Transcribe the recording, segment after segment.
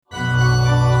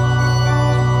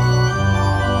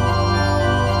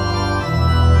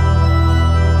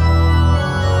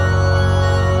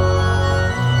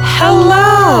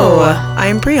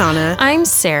I'm Brianna. I'm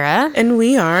Sarah. And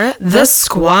we are the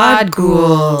Squad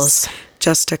Ghouls.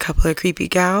 Just a couple of creepy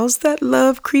gals that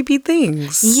love creepy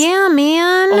things. Yeah,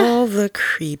 man. All the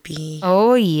creepy.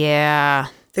 Oh, yeah.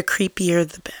 The creepier,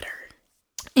 the better.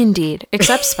 Indeed.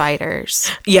 Except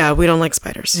spiders. Yeah, we don't like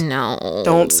spiders. No.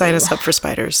 Don't sign us up for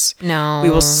spiders. No. We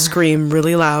will scream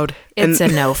really loud. It's a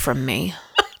no from me.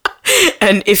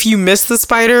 And if you miss the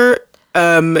spider,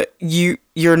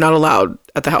 you're not allowed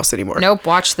at the house anymore. Nope.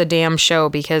 Watch the damn show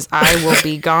because I will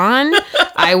be gone.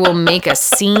 I will make a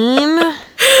scene.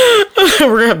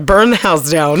 We're going to burn the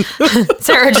house down.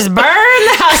 Sarah, just burn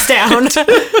the house down.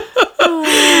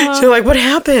 So you're like, what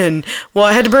happened? Well,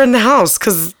 I had to burn the house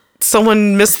because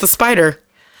someone missed the spider.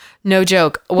 No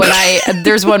joke.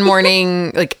 There's one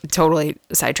morning, like totally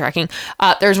sidetracking.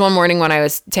 There's one morning when I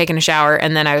was taking a shower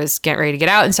and then I was getting ready to get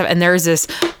out and stuff. And there's this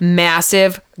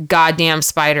massive goddamn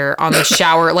spider on the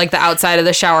shower, like the outside of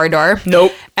the shower door.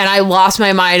 Nope. And I lost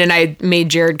my mind and I made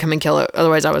Jared come and kill it.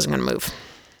 Otherwise I wasn't going to move.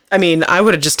 I mean, I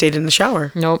would have just stayed in the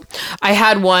shower. Nope. I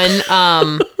had one,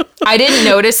 I didn't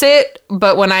notice it,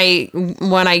 but when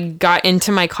I got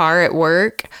into my car at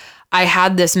work, I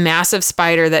had this massive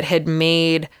spider that had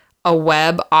made a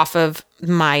web off of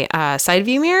my side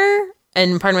view mirror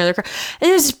and part of my other car. And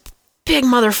it was big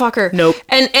motherfucker. Nope.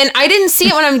 And I didn't see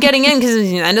it when I'm getting in because it's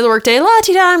the end of the workday.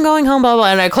 La-ti-da, I'm going home, blah, blah.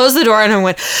 And I closed the door and I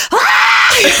went, ah!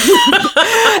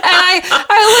 And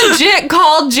I legit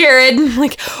called Jared. I'm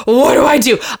like, what do I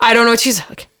do? I don't know what she's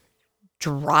like.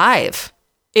 Drive.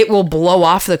 It will blow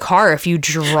off the car if you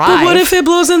drive. But what if it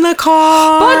blows in the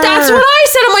car? But that's what I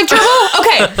said. I'm like,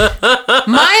 okay,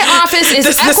 my office is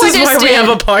equidistant. This is why we have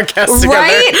a podcast together.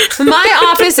 Right?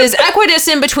 My office is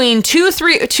equidistant between two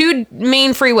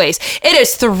main freeways. It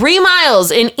is 3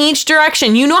 miles in each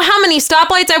direction. You know how many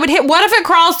stoplights I would hit? What if it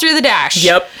crawls through the dash?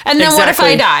 Yep. And then exactly. What if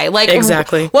I die? Like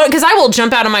exactly. What? Because I will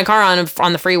jump out of my car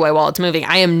on the freeway while it's moving.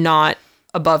 I am not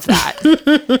above that.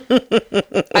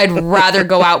 I'd rather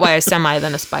go out by a semi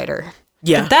than a spider.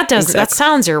 Yeah. That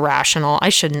sounds irrational. I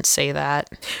shouldn't say that.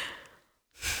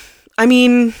 I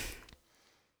mean,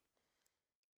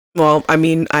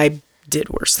 I did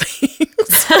worse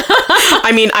things.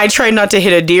 I mean, I tried not to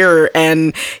hit a deer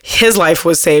and his life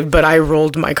was saved, but I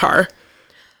rolled my car.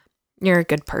 You're a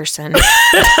good person.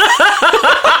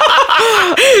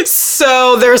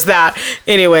 So there's that.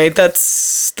 Anyway,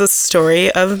 that's the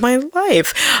story of my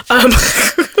life.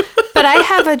 But I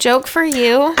have a joke for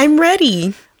you. I'm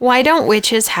ready. Why don't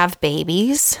witches have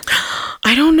babies?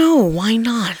 I don't know. Why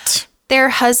not? Their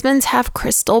husbands have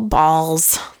crystal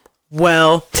balls.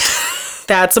 Well,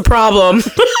 that's a problem.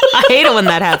 I hate it when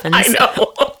that happens. I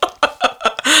know.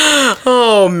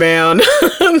 Oh, man.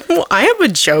 Well, I have a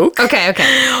joke. Okay.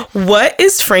 What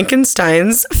is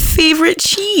Frankenstein's favorite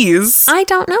cheese? I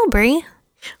don't know, Brie.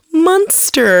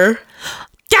 Munster.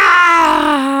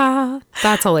 Ah!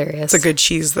 That's hilarious. It's a good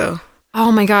cheese, though.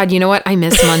 Oh, my God. You know what? I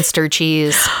miss Munster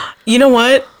cheese. You know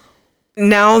what?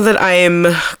 Now that I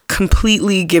am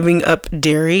completely giving up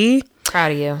dairy.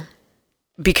 Proud of you.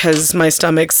 Because my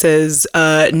stomach says,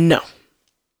 no.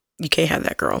 You can't have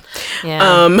that, girl.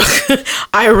 Yeah.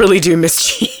 I really do miss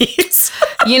cheese.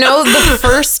 You know,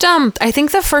 I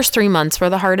think the first 3 months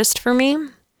were the hardest for me.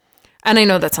 And I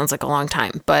know that sounds like a long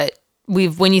time, but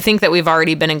when you think that we've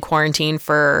already been in quarantine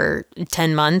for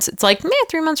 10 months, it's like, man,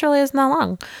 3 months really isn't that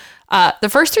long. The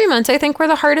first 3 months, I think, were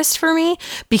the hardest for me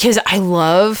because I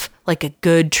love like a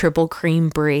good triple cream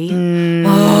brie.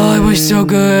 Oh, it was so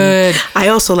good. I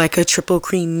also like a triple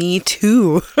cream me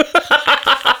too.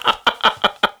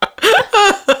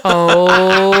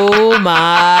 Oh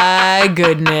my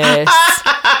goodness.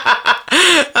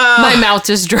 My mouth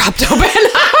just dropped open.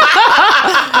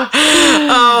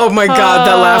 Oh my God,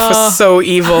 that laugh was so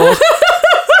evil.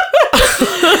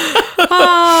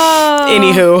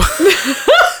 Anywho.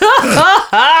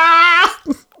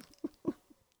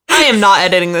 I am not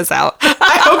editing this out.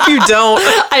 I hope you don't.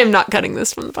 I am not cutting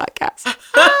this from the podcast.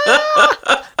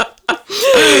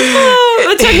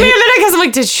 It took me a minute because I'm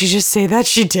like, did she just say that?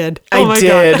 She did. Oh my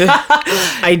God.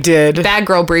 I did. Bad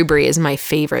Girl Brie Brie is my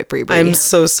favorite Brie Brie. I'm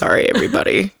so sorry,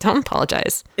 everybody. Don't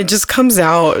apologize. It just comes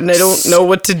out and I don't know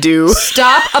what to do.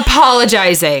 Stop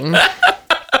apologizing. All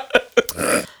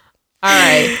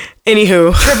right.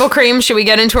 Anywho. Triple cream. Should we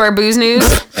get into our booze news?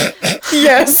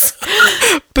 Yes.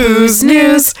 Booze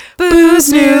news.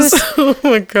 Booze news. Oh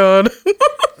my God.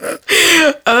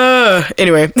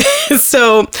 Anyway,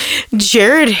 so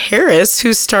Jared Harris,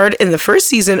 who starred in the first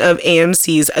season of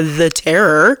AMC's The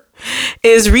Terror,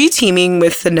 is reteaming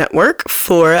with the network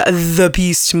for The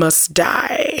Beast Must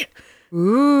Die.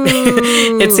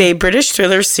 It's a British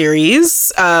thriller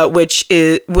series, which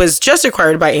was just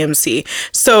acquired by AMC.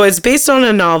 So it's based on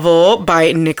a novel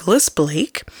by Nicholas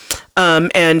Blake.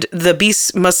 And The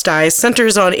Beast Must Die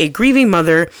centers on a grieving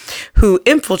mother who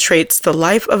infiltrates the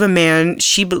life of a man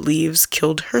she believes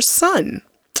killed her son.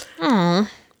 Aww.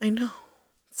 I know.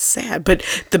 Sad, but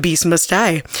the beast must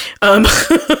die. And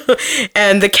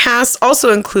the cast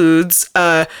also includes,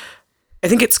 I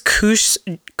think it's Koosh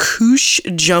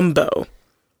Jumbo.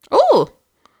 Oh,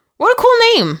 what a cool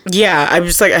name. Yeah, I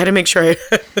was like, I had to make sure I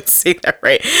say that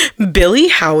right. Billy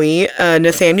Howie,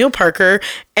 Nathaniel Parker,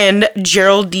 and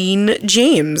Geraldine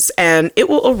James. And it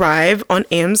will arrive on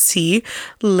AMC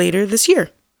later this year.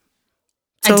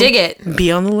 So I dig it.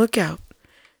 Be on the lookout.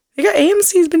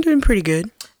 AMC's been doing pretty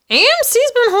good.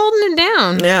 AMC's been holding it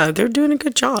down. Yeah, they're doing a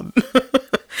good job.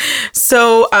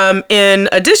 So, in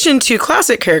addition to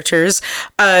classic characters,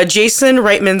 Jason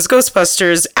Reitman's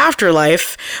Ghostbusters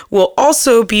Afterlife will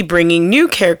also be bringing new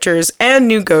characters and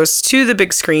new ghosts to the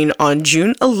big screen on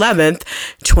June 11th,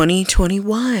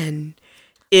 2021.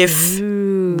 If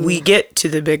we get to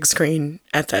the big screen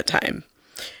at that time.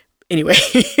 Anyway,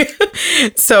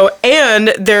 and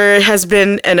there has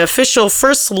been an official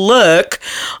first look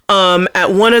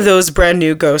at one of those brand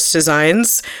new ghost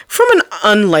designs from an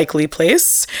unlikely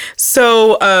place.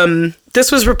 So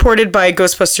this was reported by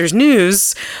Ghostbusters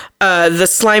News. The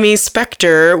slimy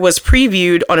specter was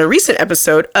previewed on a recent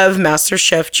episode of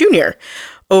MasterChef Junior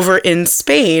over in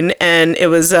Spain, and it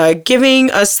was giving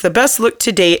us the best look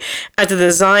to date at the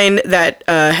design that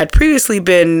had previously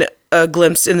been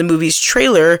glimpsed in the movie's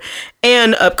trailer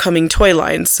and upcoming toy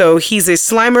line. So he's a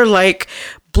Slimer-like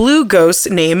blue ghost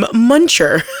named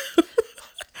Muncher.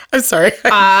 I'm sorry.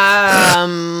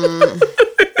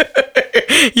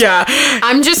 Yeah.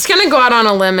 I'm just going to go out on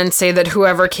a limb and say that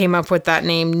whoever came up with that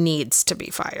name needs to be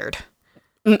fired.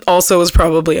 Also was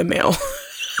probably a male.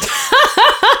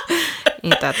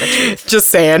 Ain't that the truth? Just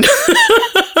saying.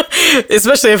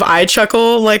 Especially if I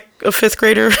chuckle like a fifth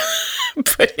grader.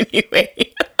 But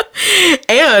anyway.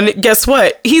 And guess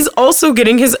what? He's also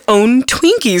getting his own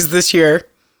Twinkies this year.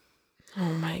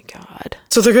 Oh my God.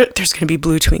 So there's going to be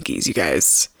blue Twinkies, you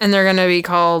guys. And they're going to be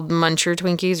called Muncher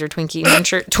Twinkies or Twinkie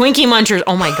Muncher. Twinkie Munchers.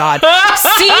 Oh my God.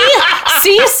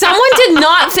 See, someone did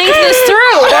not think this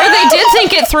through, or they did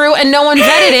think it through and no one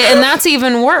vetted it, and that's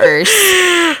even worse.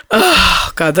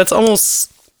 Oh God, that's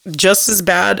almost just as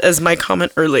bad as my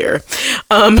comment earlier.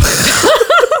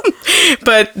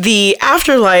 But the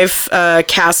Afterlife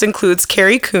cast includes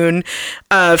Carrie Coon,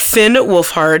 Finn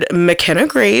Wolfhard, McKenna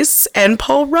Grace, and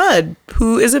Paul Rudd,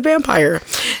 who is a vampire.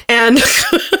 And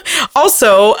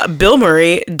also Bill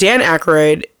Murray, Dan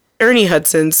Aykroyd, Ernie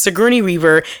Hudson, Sigourney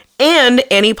Weaver, and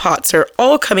Annie Potts are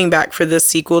all coming back for this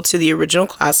sequel to the original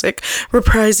classic,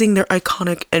 reprising their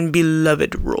iconic and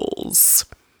beloved roles.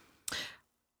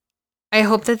 I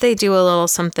hope that they do a little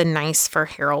something nice for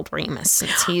Harold Ramis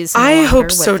since he's I hope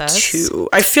so too.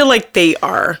 I feel like they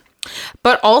are.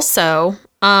 But also,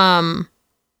 I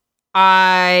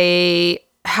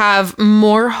have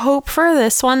more hope for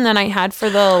this one than I had for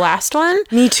the last one.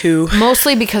 Me too.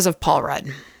 Mostly because of Paul Rudd.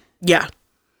 Yeah.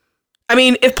 I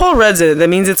mean, if Paul Rudd's in it, that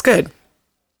means it's good.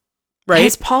 Right?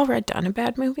 Has Paul Rudd done a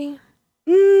bad movie?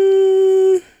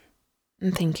 I'm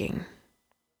thinking.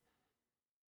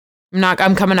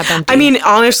 I'm coming up empty. I mean,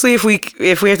 honestly, if we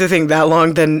have to think that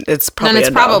long, then it's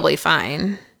probably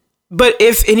fine. But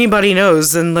if anybody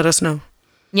knows, then let us know.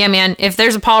 Yeah, man. If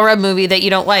there's a Paul Rudd movie that you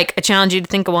don't like, I challenge you to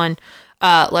think of one.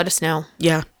 Let us know.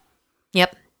 Yeah.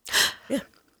 Yep. Yeah.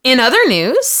 In other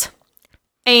news,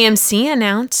 AMC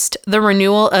announced the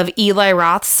renewal of Eli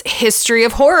Roth's History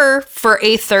of Horror for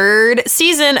a third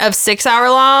season of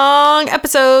 6-hour-long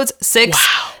episodes. 6.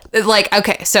 Wow.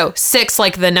 Okay, so 6,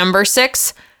 like the number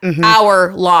 6. Mm-hmm.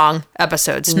 Hour-long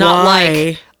episodes, not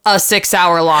like a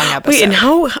 6-hour-long episode. Wait, and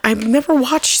how? I've never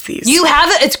watched these. You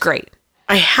have it? It's great.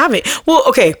 I haven't. Well,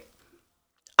 okay.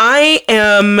 I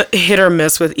am hit or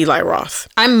miss with Eli Roth.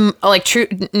 I'm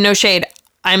no shade.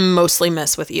 I'm mostly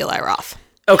miss with Eli Roth.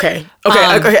 Okay.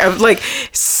 I'm like,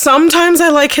 sometimes I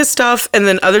like his stuff, and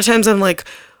then other times I'm like,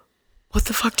 what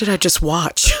the fuck did I just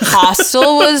watch?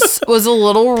 Hostel was a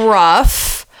little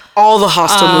rough. All the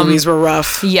Hostel movies were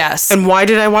rough. Yes. And why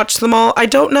did I watch them all? I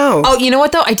don't know. Oh, you know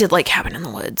what though? I did like Cabin in the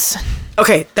Woods.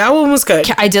 Okay, that one was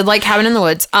good. I did like Cabin in the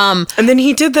Woods. And then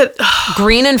he did that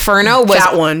Green Inferno was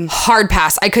that one. Hard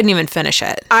pass. I couldn't even finish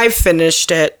it. I finished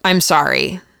it. I'm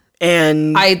sorry.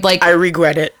 And I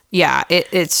regret it. Yeah,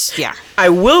 it's yeah. I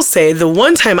will say the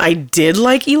one time I did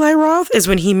like Eli Roth is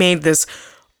when he made this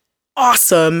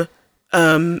awesome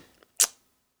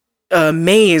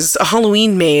maze, a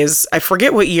Halloween maze. I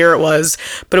forget what year it was,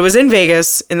 but it was in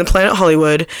Vegas in the Planet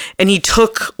Hollywood, and he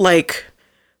took like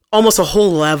almost a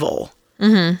whole level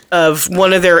of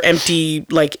one of their empty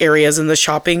like areas in the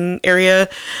shopping area.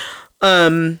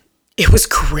 It was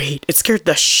great. It scared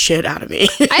the shit out of me.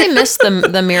 I miss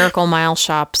the Miracle Mile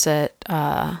shops at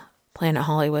Planet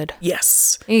Hollywood.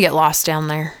 Yes. You get lost down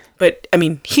there. But, I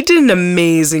mean, he did an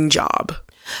amazing job.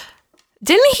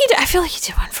 Didn't he? I feel like he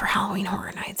did one for Halloween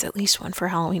Horror Nights. At least one for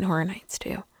Halloween Horror Nights,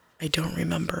 too. I don't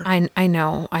remember. I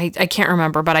know. I can't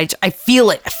remember, but I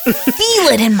feel it. I feel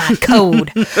it in my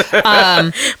code.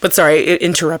 But sorry,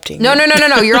 interrupting. No.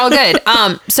 You're all good.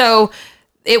 So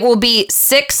it will be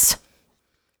 6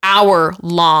 hour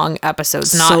long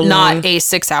episodes, not a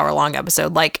 6 hour long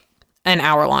episode, like an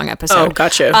hour long episode. Oh,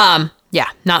 gotcha. Yeah,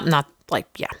 not like,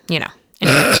 yeah, you know.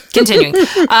 Anyway, continuing.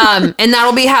 And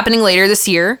that'll be happening later this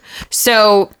year.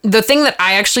 So the thing that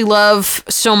I actually love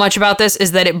so much about this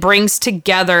is that it brings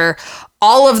together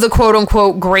all of the quote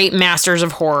unquote great masters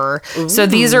of horror. Ooh. So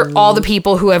these are all the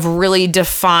people who have really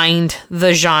defined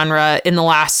the genre in the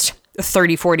last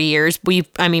 30, 40 years.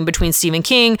 Between Stephen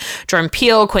King, Jordan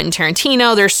Peele, Quentin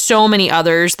Tarantino, there's so many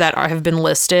others that have been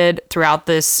listed throughout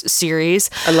this series.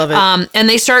 I love it. And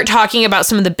they start talking about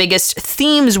some of the biggest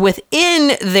themes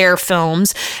within their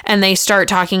films, and they start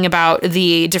talking about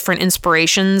the different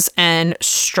inspirations and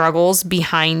struggles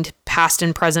behind past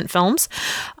and present films.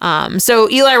 So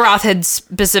Eli Roth had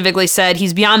specifically said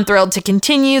he's beyond thrilled to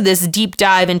continue this deep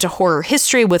dive into horror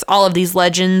history with all of these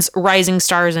legends, rising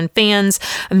stars, and fans.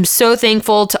 I'm so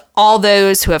thankful to all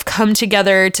those who have come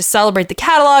together to celebrate the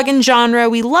catalog and genre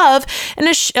we love in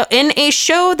a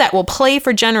show that will play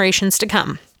for generations to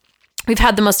come. We've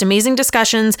had the most amazing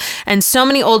discussions, and so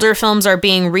many older films are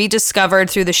being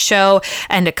rediscovered through the show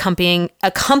and accompanying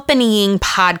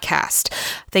podcast.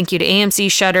 Thank you to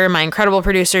AMC, Shudder, my incredible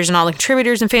producers, and all the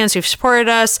contributors and fans who've supported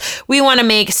us. We want to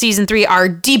make season 3 our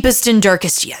deepest and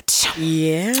darkest yet.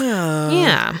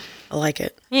 Yeah. I like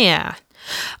it. Yeah.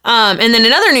 And then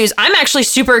in other news, I'm actually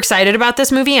super excited about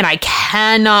this movie, and I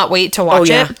cannot wait to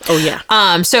watch it. Oh,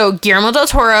 yeah. So Guillermo del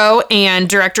Toro and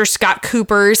director Scott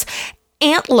Cooper's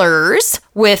Antlers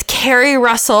with Carrie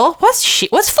Russell.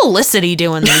 What's Felicity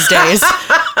doing these days?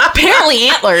 Apparently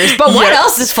Antlers, but what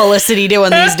else is Felicity doing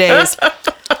these days?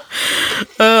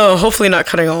 Oh, hopefully not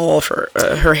cutting all of her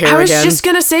hair again. I was just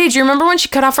going to say, do you remember when she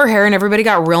cut off her hair and everybody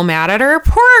got real mad at her?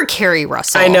 Poor Carrie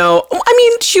Russell. I know. I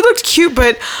mean, she looked cute,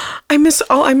 but I miss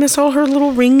all her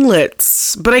little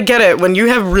ringlets. But I get it. When you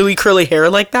have really curly hair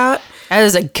like that, that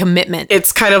is a commitment.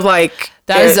 It's kind of like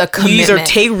that is a commitment. You either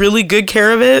take really good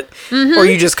care of it or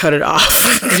you just cut it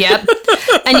off. Yep.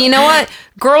 And you know what?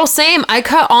 Girl, same. I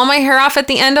cut all my hair off at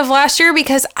the end of last year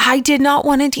because I did not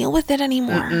want to deal with it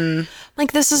anymore.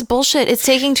 Like, this is bullshit. It's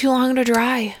taking too long to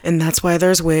dry. And that's why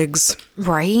there's wigs.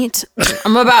 Right?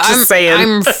 I'm saying.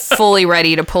 I'm fully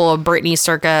ready to pull a Britney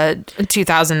circa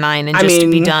 2009 and to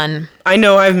be done. I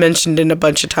know I've mentioned it a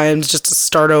bunch of times just to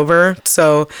start over.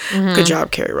 So good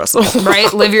job, Carrie Russell.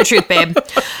 Right? Live your truth, babe.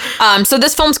 So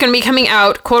this film's going to be coming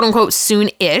out, quote unquote,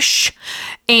 soon-ish.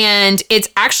 And it's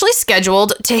actually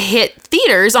scheduled to hit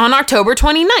theaters on October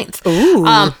 29th. Ooh.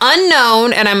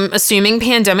 Unknown, and I'm assuming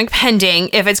pandemic pending,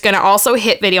 if it's going to also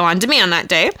hit video on demand that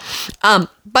day.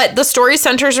 But the story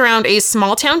centers around a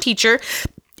small town teacher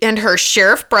and her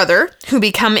sheriff brother, who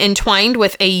become entwined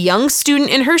with a young student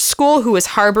in her school who is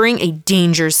harboring a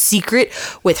dangerous secret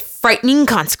with frightening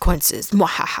consequences.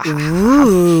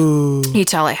 Ooh. You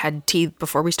tell I had tea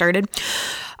before we started.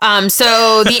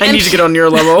 So the I need to get on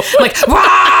your level. Like, sorry.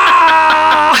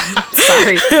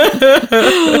 So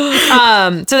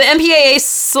the MPAA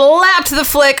slapped the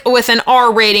flick with an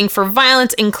R rating for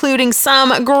violence, including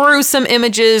some gruesome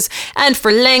images, and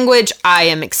for language. I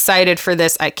am excited for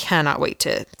this. I cannot wait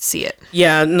to see it.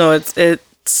 Yeah, no, it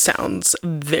sounds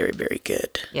very, very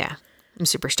good. Yeah, I'm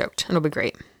super stoked. It'll be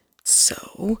great.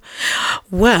 So,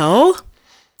 well,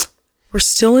 we're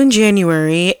still in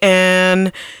January,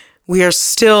 and we are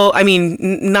still,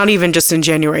 not even just in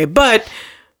January, but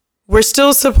we're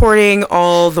still supporting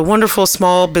all the wonderful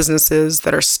small businesses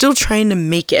that are still trying to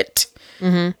make it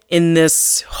in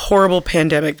this horrible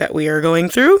pandemic that we are going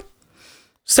through.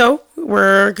 So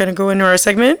we're going to go into our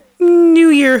segment, New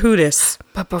Year Who Dis.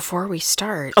 But before we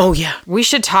start, oh yeah, we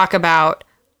should talk about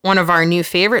one of our new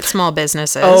favorite small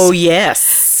businesses. Oh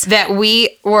yes. That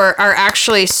we are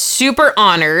actually super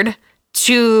honored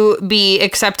to be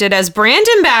accepted as brand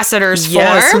ambassadors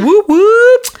for. Whoop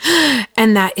whoop.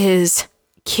 And that is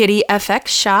Kitty FX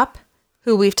Shop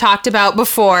who we've talked about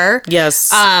before.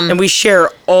 Yes. And we share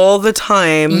all the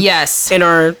time. Yes. In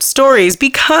our stories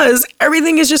because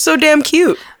everything is just so damn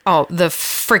cute. Oh, the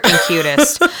freaking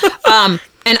cutest.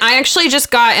 And I actually just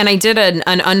got, and I did an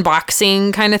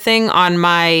unboxing kind of thing on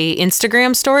my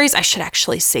Instagram stories. I should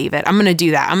actually save it. I'm going to do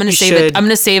that. I'm going to save it. I'm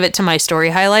going to save it to my story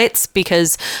highlights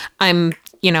because I'm,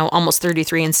 almost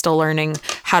 33 and still learning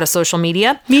how to social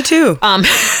media. Me too.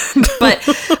 But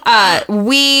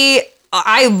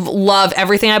I love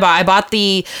everything I bought. I bought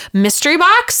the mystery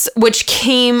box, which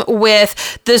came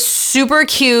with this super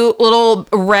cute little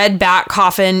red bat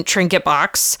coffin trinket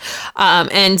box,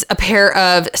 and a pair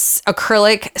of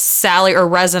acrylic Sally, or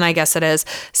resin, I guess it is,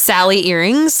 Sally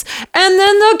earrings, and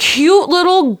then the cute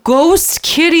little ghost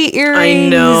kitty earrings. I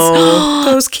know.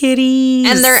 Ghost kitties.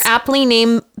 And they're aptly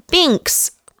named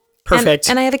Binks. Perfect.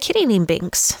 And I have a kitty named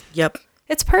Binks. Yep.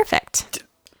 It's perfect.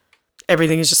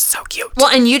 Everything is just so cute. Well,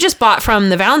 and you just bought from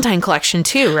the Valentine collection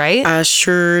too, right? I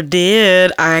sure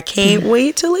did. I can't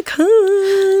wait till it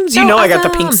comes. So I got the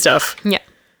pink stuff. Yeah.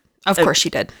 Of course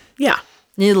you did. Yeah.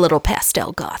 You little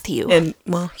pastel goth you. And,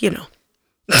 well,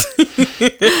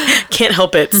 can't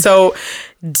help it. So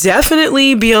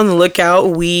definitely be on the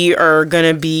lookout. We are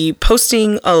going to be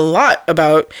posting a lot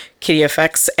about Kitty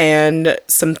FX and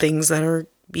some things that are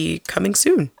be coming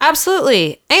soon.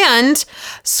 Absolutely. And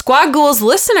Squad Ghouls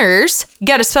listeners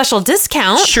get a special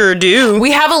discount. Sure do.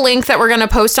 We have a link that we're going to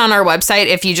post on our website.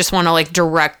 If you just want to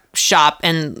direct shop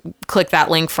and click that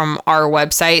link from our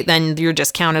website, then your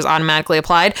discount is automatically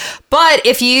applied. But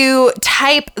if you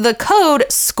type the code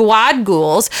Squad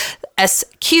Ghouls,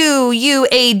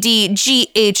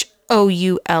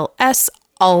 SQUADGHOULS,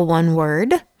 all one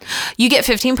word, you get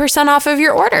 15% off of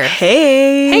your order.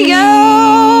 Hey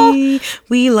yo,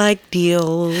 we like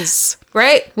deals,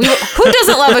 right? Who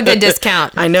doesn't love a good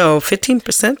discount? I know,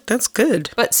 15%, that's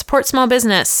good. But support small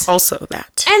business. Also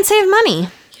that. And save money.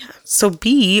 Yeah. So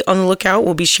be on the lookout.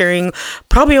 We'll be sharing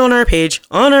probably on our page,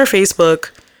 on our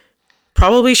Facebook,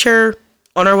 probably share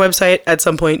on our website at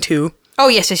some point too. Oh,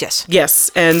 yes. Yes,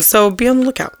 and so be on the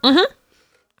lookout. Mm-hmm.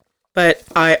 But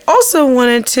I also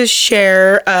wanted to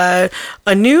share a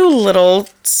new little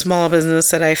small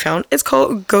business that I found. It's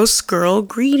called Ghost Girl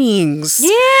Greetings.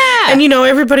 Yeah. And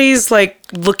everybody's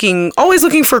always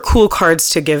looking for cool cards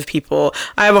to give people.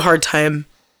 I have a hard time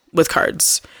with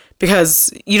cards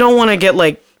because you don't want to get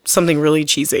something really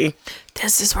cheesy.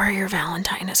 This is where your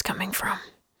Valentine is coming from.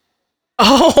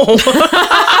 Oh.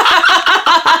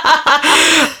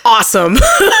 Awesome.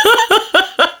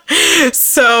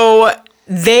 So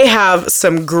they have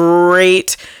some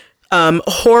great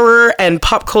horror and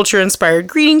pop culture inspired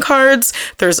greeting cards.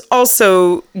 There's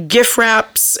also gift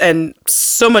wraps and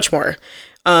so much more.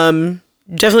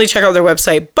 Definitely check out their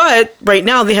website. But right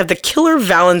now they have the Killer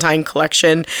Valentine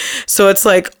collection. So it's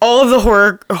all of the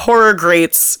horror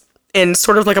greats in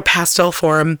sort of a pastel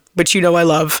form, which I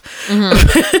love.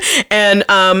 Mm-hmm. And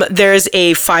there's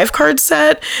a 5-card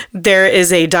set. There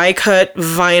is a die-cut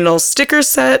vinyl sticker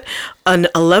set. There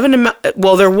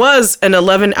was an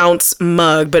 11-ounce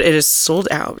mug, but it is sold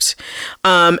out.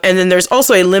 And then there's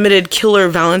also a limited Killer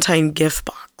Valentine gift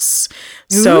box.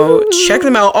 So check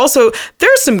them out. Also,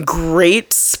 there's some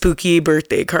great spooky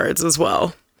birthday cards as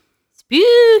well. Spooky.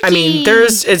 I mean,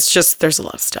 there's a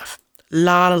lot of stuff.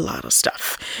 Lot of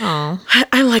stuff.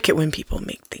 I like it when people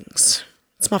make things.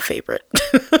 It's my favorite.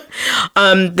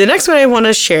 The next one I want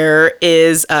to share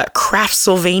is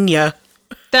Craftsylvania.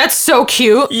 That's so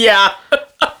cute. Yeah.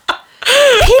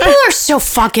 People are so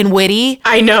fucking witty.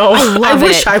 I know. I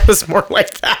wish I was more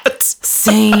like that.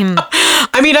 Same.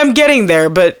 I mean, I'm getting there,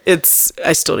 but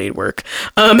I still need work.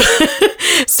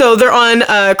 So they're on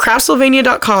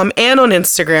craftsylvania.com and on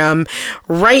Instagram.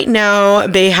 Right now,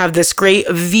 they have this great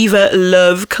Viva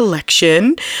Love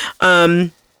collection.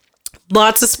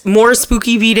 Lots of more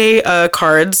spooky V-Day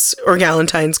cards or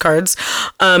Galentine's cards.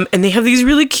 And they have these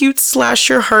really cute slash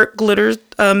your heart glitter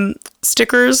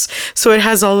stickers. So it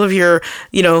has all of your,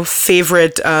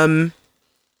 favorite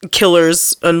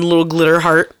killers and a little glitter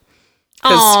heart.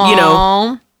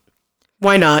 Because,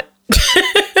 why not?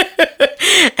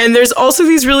 And there's also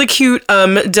these really cute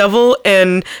devil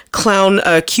and clown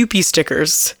Cupid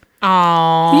stickers.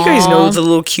 Aww. You guys know the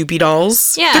little Cupid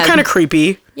dolls. Yeah. They're kind of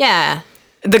creepy. Yeah.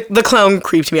 The clown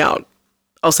creeped me out.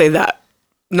 I'll say that.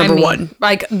 Number one.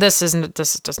 This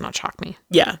does not shock me.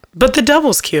 Yeah. But the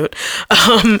devil's cute.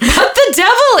 But the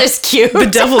devil is cute. The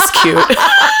devil's cute.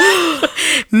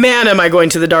 Man, am I going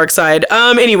to the dark side.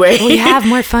 Anyway. We have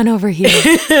more fun over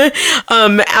here.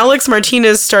 Alex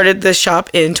Martinez started this shop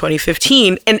in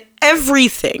 2015 and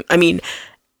everything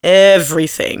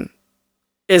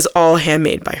is all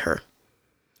handmade by her.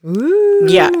 Ooh.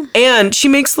 Yeah. And she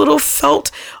makes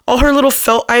all her little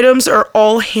felt items are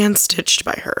all hand stitched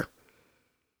by her.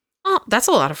 Oh, that's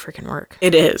a lot of freaking work.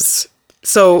 It is.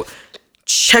 So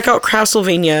check out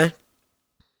Craftsylvania.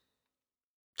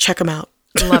 Check them out.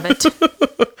 Love it.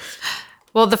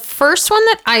 Well, the first one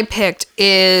that I picked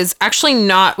is actually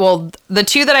not, well, the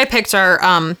two that I picked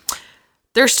are,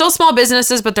 they're still small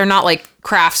businesses, but they're not like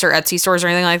crafts or Etsy stores or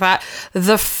anything like that.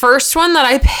 The first one that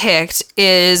I picked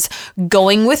is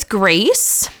Going with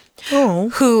Grace.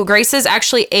 Who Grace is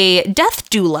actually a death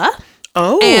doula.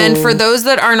 Oh. And for those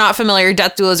that are not familiar,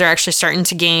 death doulas are actually starting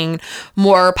to gain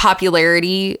more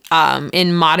popularity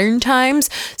in modern times.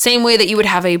 Same way that you would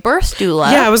have a birth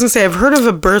doula. Yeah, I was going to say, I've heard of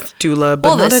a birth doula,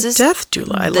 but not a death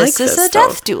doula. I like this. This is a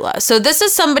death doula. So this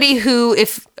is somebody who,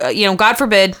 if, God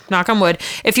forbid, knock on wood,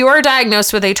 if you are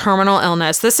diagnosed with a terminal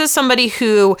illness, this is somebody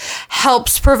who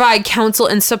helps provide counsel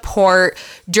and support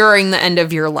during the end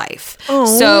of your life. Oh.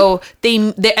 So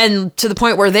they and to the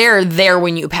point where they're there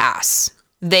when you pass.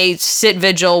 They sit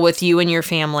vigil with you and your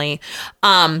family.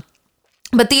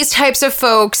 But these types of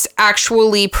folks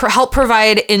actually help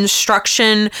provide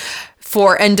instruction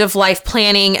for end of life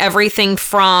planning, everything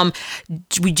from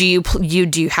do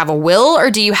you have a will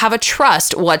or do you have a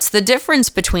trust? What's the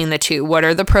difference between the two? What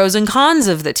are the pros and cons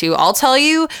of the two? I'll tell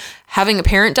you, having a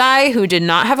parent die who did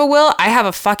not have a will, I have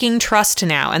a fucking trust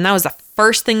now. And that was the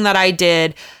first thing that I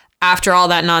did after all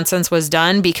that nonsense was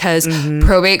done, because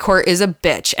probate court is a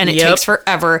bitch and it takes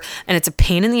forever and it's a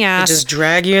pain in the ass. They just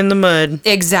drag you in the mud.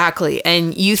 Exactly.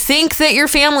 And you think that your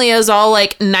family is all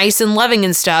like nice and loving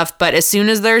and stuff, but as soon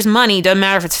as there's money, doesn't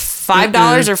matter if it's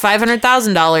 $5 or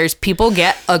 $500,000, people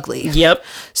get ugly. Yep.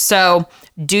 So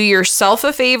do yourself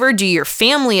a favor, do your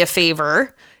family a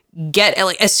favor.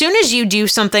 As soon as you do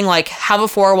something like have a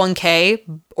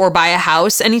 401k or buy a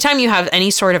house, anytime you have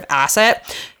any sort of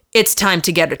asset, it's time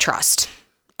to get a trust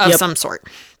of some sort.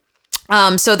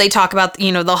 So they talk about,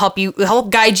 they'll help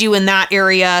guide you in that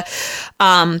area.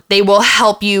 They will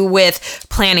help you with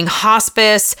planning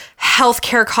hospice,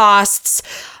 healthcare costs,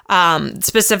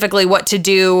 specifically what to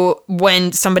do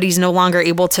when somebody's no longer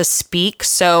able to speak.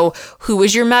 So who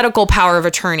is your medical power of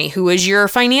attorney? Who is your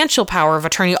financial power of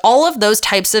attorney? All of those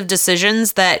types of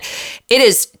decisions that it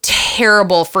is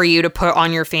terrible for you to put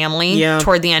on your family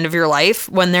toward the end of your life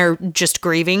when they're just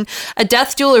grieving. A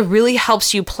death doula really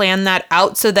helps you plan that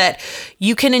out so that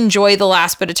you can enjoy the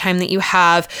last bit of time that you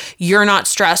have. You're not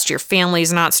stressed, your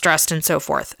family's not stressed, and so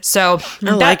forth. So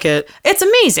I like it. It's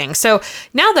amazing. So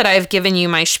now that I've given you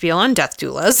my spiel on death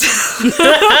doulas,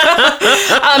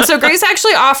 so Grace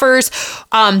actually offers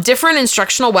different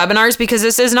instructional webinars, because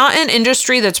this is not an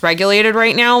industry that's regulated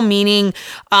right now, meaning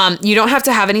you don't have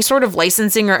to have any sort of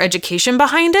licensing or education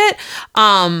behind it.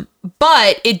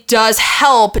 But it does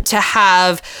help to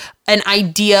have an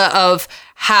idea of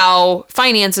how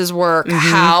finances work,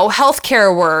 how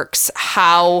healthcare works,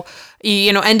 how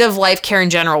end of life care in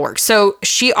general works. So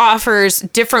she offers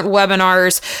different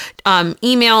webinars,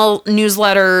 email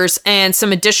newsletters, and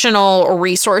some additional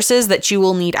resources that you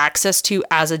will need access to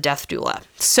as a death doula.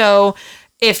 So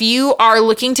if you are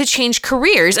looking to change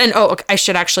careers, and I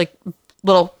should actually,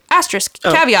 little asterisk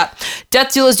caveat, death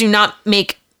doulas do not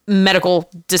make medical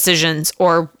decisions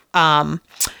or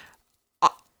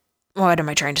what am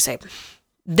I trying to say?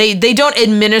 They don't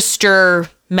administer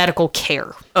medical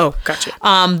care. Oh, gotcha.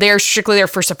 They're strictly there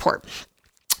for support.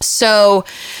 So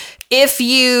if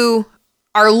you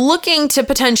are looking to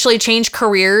potentially change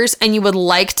careers and you would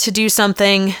like to do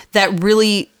something that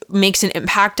really makes an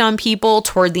impact on people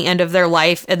toward the end of their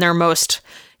life and their most,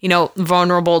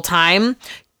 vulnerable time,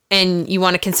 and you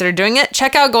want to consider doing it,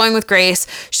 check out Going with Grace.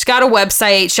 She's got a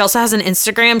website. She also has an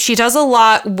Instagram. She does a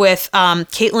lot with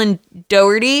Caitlin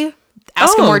Doherty,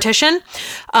 Ask a Mortician.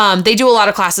 They do a lot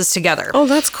of classes together. Oh,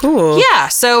 that's cool. Yeah,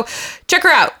 so check her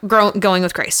out, Going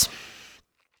with Grace.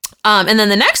 And then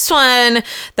the next one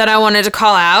that I wanted to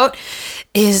call out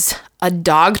is a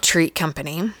dog treat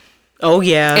company. Oh,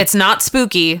 yeah. It's not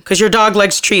spooky. Because your dog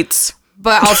likes treats.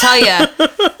 But I'll tell you,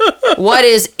 what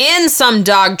is in some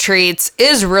dog treats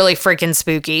is really freaking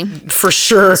spooky. For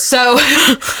sure. So,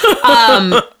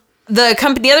 the other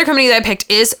company that I picked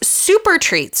is Super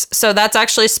Treats. So that's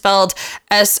actually spelled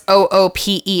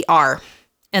SOOPER,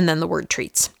 and then the word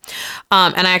treats.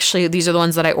 And these are the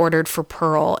ones that I ordered for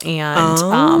Pearl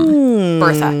and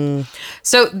Bertha.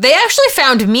 So they actually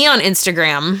found me on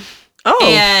Instagram.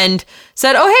 And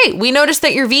said, hey, we noticed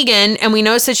that you're vegan and we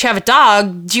noticed that you have a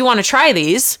dog. Do you want to try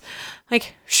these?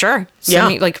 Like, sure. Send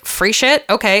me, like, free shit.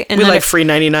 Okay. And we like free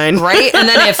 99. Right. And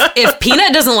then if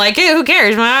Peanut doesn't like it, who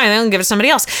cares? Then give it to somebody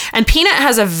else. And Peanut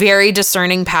has a very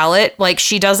discerning palate. Like,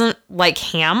 she doesn't like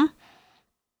ham.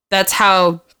 That's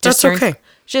how That's okay.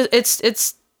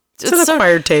 It's an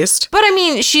acquired taste. But I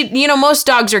mean, most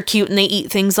dogs are cute and they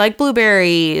eat things like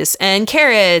blueberries and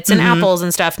carrots and apples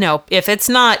and stuff. No, if it's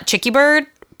not Chicky Bird,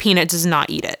 Peanut does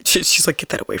not eat it. She's like, get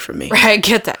that away from me. Right,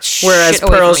 get that shit Whereas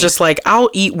away Pearl's from me. just like,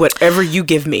 I'll eat whatever you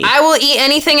give me. I will eat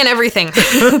anything and everything.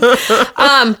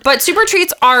 But Super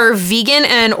Treats are vegan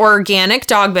and organic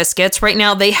dog biscuits. Right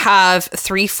now they have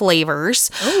 3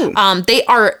 flavors. They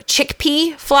are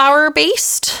chickpea flour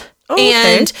based. Oh,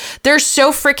 okay. And they're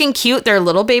so freaking cute. They're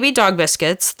little baby dog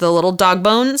biscuits, the little dog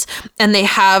bones, and they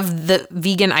have the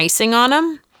vegan icing on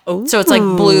them. Ooh. So it's like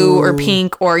blue or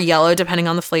pink or yellow, depending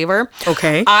on the flavor.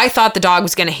 Okay. I thought the dog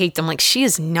was going to hate them. Like, she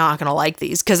is not going to like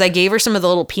these. Because I gave her some of the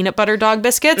little peanut butter dog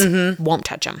biscuits. Won't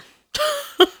touch them.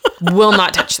 Will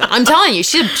not touch them. I'm telling you,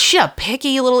 she's a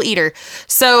picky little eater.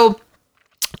 So,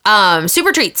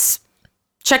 Super Treats.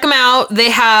 Check them out. They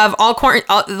have all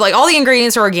the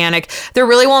ingredients are organic. They're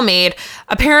really well made.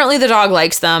 Apparently the dog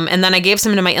likes them. And then I gave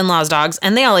some to my in-laws' dogs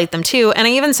and they all ate them too. And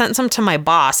I even sent some to my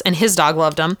boss and his dog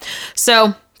loved them.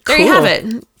 So there you have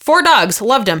it. 4 dogs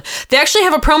loved them. They actually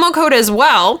have a promo code as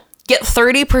well. Get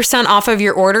 30% off of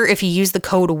your order if you use the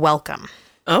code WELCOME.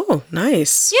 Oh,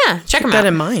 nice. Yeah, check them Keep out. that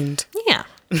in mind. Yeah.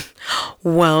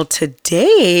 Well,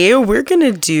 today we're going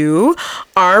to do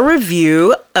our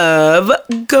review of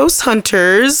Ghost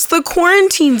Hunters, the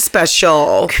quarantine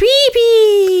special.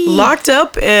 Creepy. Locked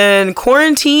up in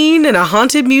quarantine in a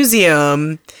haunted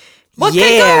museum. What could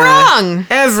go wrong?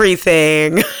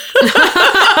 Everything.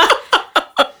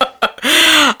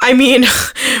 I mean,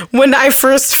 when I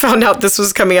first found out this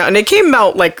was coming out, and it came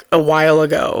out like a while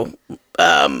ago.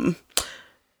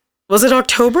 Was it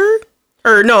October?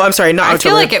 Or no, I'm sorry, not October. I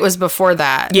feel like it was before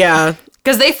that. Yeah.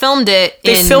 Because they filmed it.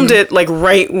 They filmed it like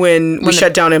right when we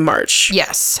shut down in March.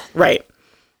 Yes. Right.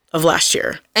 Of last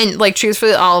year. And like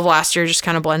truthfully, all of last year just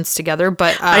kind of blends together.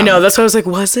 But I know. That's why I was like,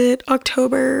 was it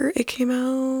October it came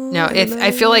out? No, I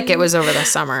feel like it was over the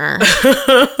summer.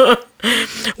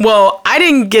 Well, I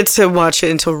didn't get to watch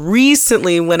it until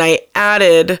recently when I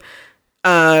added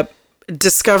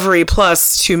Discovery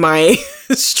Plus to my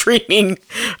streaming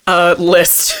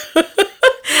list.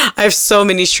 I have so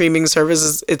many streaming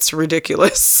services. It's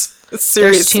ridiculous. Seriously.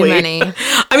 There's too many.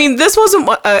 I mean, this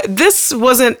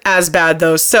wasn't as bad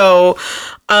though. So,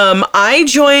 I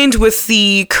joined with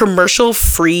the commercial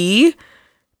free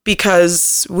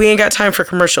because we ain't got time for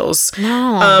commercials.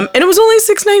 No. And it was only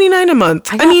 $6.99 a month.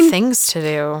 I mean, things to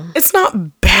do. It's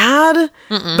not bad,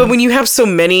 but when you have so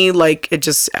many, like, it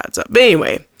just adds up. But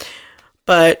anyway,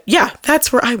 yeah,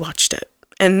 that's where I watched it.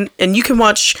 And you can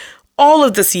watch all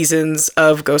of the seasons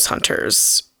of Ghost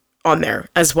Hunters on there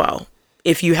as well,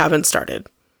 if you haven't started.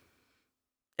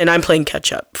 And I'm playing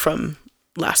catch up from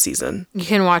last season. You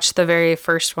can watch the very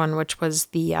first one, which was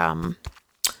the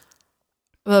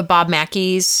Bob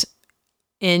Mackey's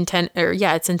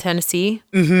it's in Tennessee.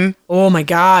 Mm-hmm. Oh my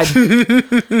God.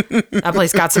 That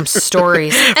place got some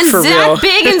stories. And For Zach real.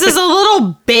 Bagans is a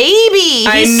little baby.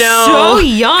 I He's know. so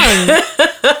young.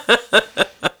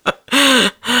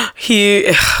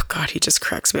 He just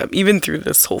cracks me up, even through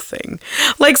this whole thing.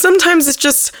 Like, sometimes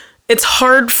it's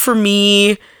hard for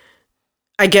me,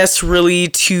 I guess, really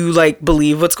to, like,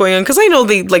 believe what's going on. Because I know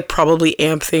they, like, probably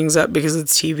amp things up because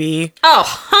it's TV. Oh,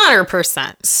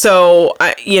 100%. So,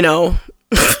 Okay.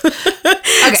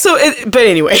 But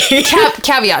anyway.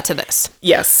 Caveat to this.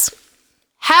 Yes.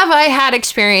 Have I had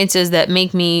experiences that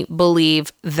make me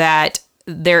believe that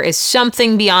there is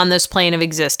something beyond this plane of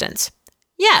existence?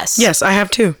 Yes. Yes, I have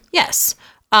too. Yes.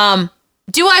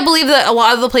 Do I believe that a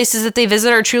lot of the places that they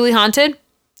visit are truly haunted?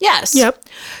 Yes. Yep.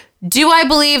 Do I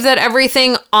believe that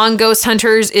everything on Ghost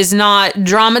Hunters is not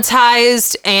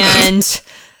dramatized and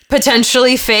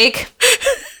potentially fake?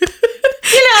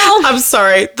 I'm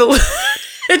sorry.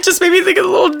 It just made me think of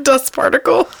the little dust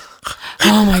particle.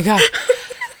 Oh my God.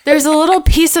 There's a little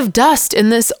piece of dust in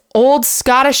this old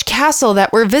Scottish castle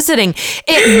that we're visiting.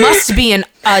 It must be an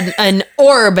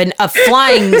orb and a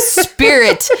flying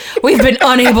spirit. We've been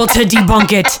unable to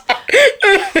debunk it.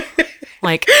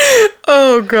 Like,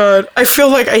 oh God. I feel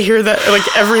like I hear that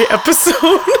like every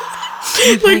episode.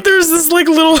 Like there's this like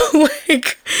little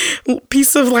like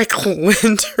piece of like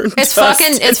lantern. it's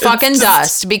fucking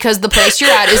dust because the place you're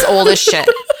at is old as shit.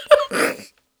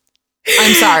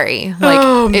 I'm sorry. Like,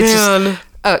 Oh it's man. just,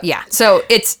 oh yeah. So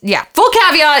full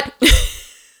caveat. Do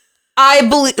I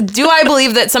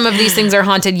believe that some of these things are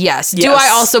haunted? Yes. Do I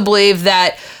also believe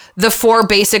that the 4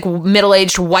 basic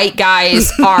middle-aged white guys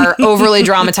are overly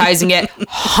dramatizing it?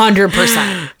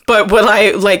 100%. But would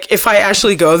I, like, if I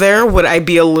actually go there, would I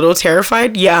be a little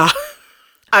terrified? Yeah,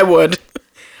 I would.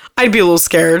 I'd be a little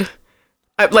scared.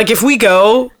 Like, if we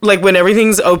go, like, when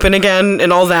everything's open again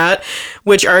and all that,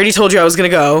 which I already told you I was going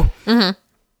to go,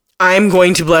 I'm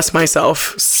going to bless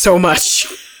myself so much.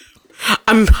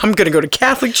 I'm going to go to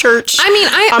Catholic church. I mean,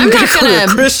 I'm going to go to a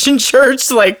Christian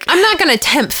church. Like, I'm not going to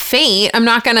tempt fate. I'm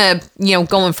not going to,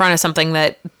 go in front of something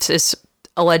that is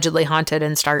allegedly haunted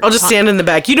and start. I'll just stand in the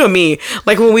back. You know me.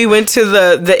 Like, when we went to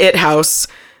the It house,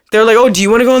 they're like, oh, do you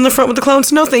want to go in the front with the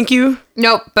clowns? No, thank you.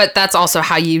 Nope, but that's also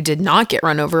how you did not get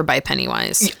run over by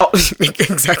Pennywise. Oh,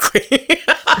 exactly.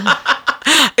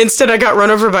 Instead, I got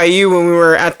run over by you when we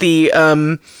were at the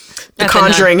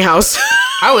Conjuring house.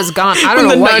 I was gone. I don't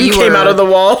know what you were. The nun came out of the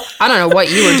wall. I don't know what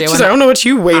you were doing. She's like, I don't know what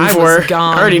you waiting for. Was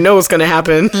gone. I already know what's going to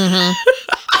happen.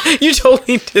 You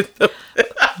totally did the...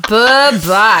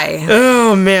 Bye-bye.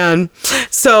 Oh, man.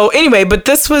 So, anyway, but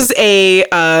this was a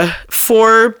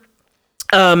four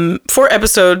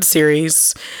episode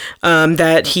series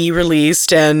that he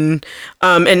released, and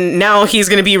now he's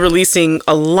going to be releasing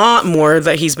a lot more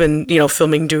that he's been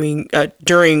filming during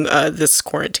this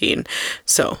quarantine.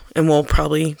 So, and we'll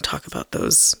probably talk about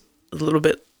those a little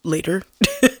bit later.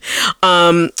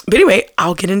 But anyway,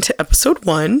 I'll get into episode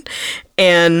 1,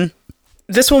 and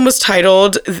this one was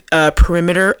titled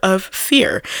Perimeter of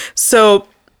Fear. So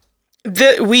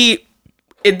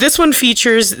this one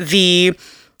features the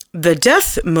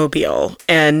Death Mobile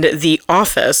and the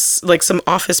office, like some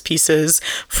office pieces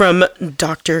from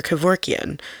Dr.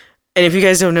 Kevorkian. And if you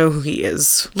guys don't know who he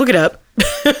is, look it up.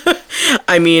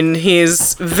 I mean,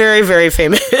 he's very, very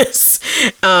famous.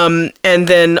 And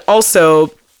then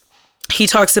also, he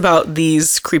talks about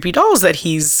these creepy dolls that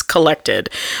he's collected.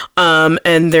 And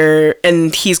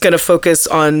he's going to focus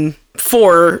on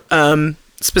 4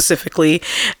 specifically,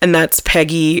 and that's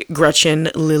Peggy, Gretchen,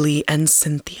 Lily, and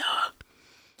Cynthia.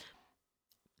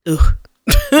 Ugh.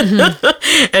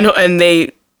 and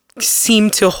they seem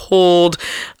to hold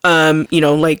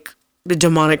like the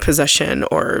demonic possession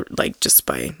or like just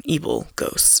by evil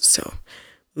ghosts. So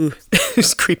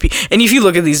it's creepy. And if you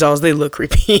look at these dolls, they look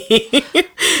creepy. I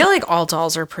feel like all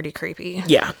dolls are pretty creepy.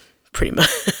 Yeah, pretty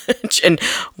much. And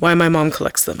why my mom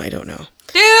collects them, I don't know.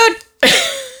 Dude,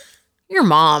 your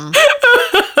mom.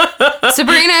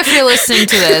 Sabrina, if you're listening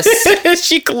to this.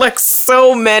 She collects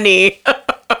so many.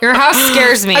 Your house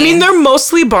scares me. I mean, they're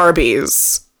mostly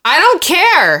Barbies. I don't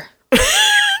care.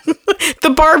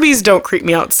 The Barbies don't creep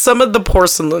me out. Some of the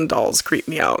porcelain dolls creep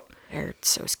me out. They're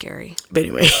so scary. But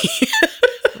anyway.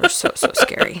 They're so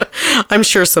scary. I'm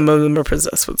sure some of them are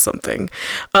possessed with something.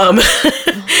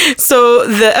 So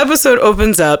the episode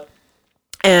opens up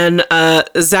and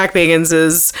Zach Bagans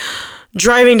is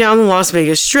driving down the Las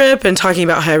Vegas Strip and talking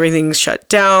about how everything's shut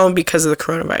down because of the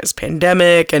coronavirus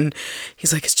pandemic. And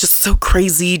he's like, it's just so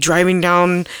crazy driving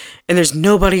down and there's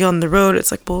nobody on the road. It's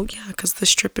like, well, yeah, because the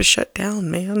Strip is shut down,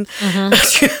 man.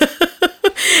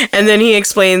 And then he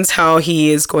explains how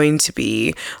he is going to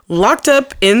be locked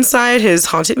up inside his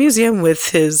haunted museum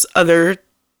with his other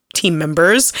team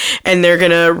members, and they're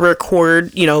going to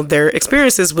record, their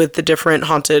experiences with the different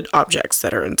haunted objects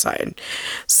that are inside.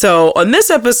 So on this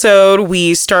episode,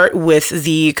 we start with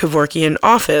the Kevorkian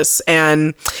office,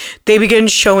 and they begin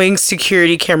showing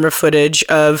security camera footage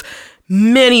of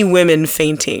many women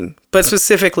fainting, but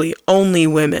specifically only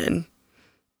women.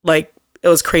 Like, it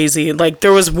was crazy. Like,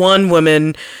 there was one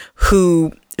woman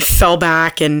who fell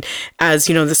back, and as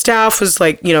the staff was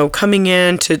like coming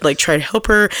in to like try to help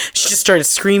her, she just started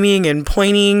screaming and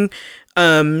pointing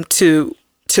to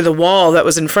the wall that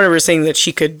was in front of her, saying that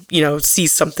she could see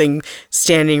something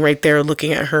standing right there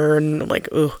looking at her. And I'm like,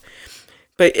 oh,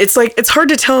 but it's like, it's hard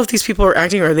to tell if these people are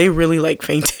acting or are they really like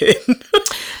fainted.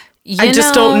 I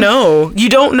just don't know. You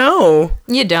don't know.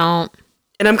 You don't.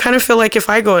 And I'm kind of feel like if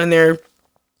I go in there,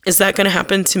 is that going to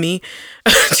happen to me?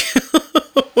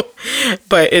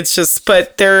 But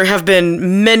there have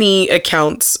been many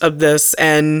accounts of this,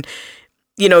 and,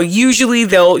 usually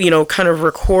they'll, kind of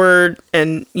record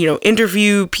and,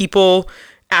 interview people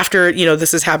after,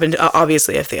 this has happened,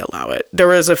 obviously, if they allow it. There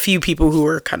was a few people who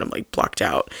were kind of like blocked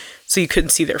out, so you couldn't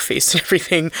see their face and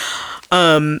everything.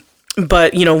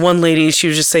 But, one lady, she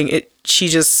was just saying she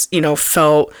just,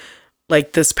 felt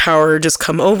like this power just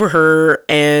come over her,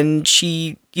 and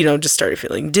she, just started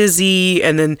feeling dizzy.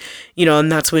 And then,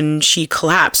 and that's when she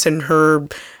collapsed, and her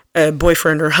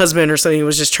boyfriend or husband or something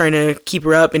was just trying to keep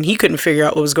her up, and he couldn't figure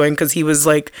out what was going, because he was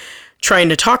like trying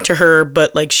to talk to her,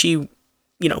 but like she,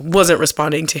 wasn't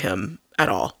responding to him at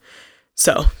all.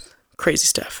 So crazy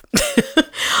stuff.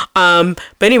 But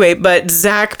anyway,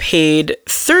 Zach paid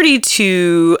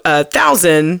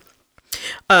 $32,000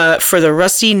 for the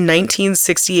rusty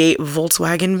 1968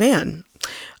 Volkswagen van.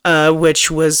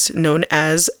 which was known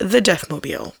as the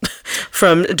Deathmobile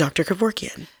from Dr.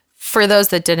 Kevorkian. For those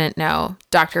that didn't know,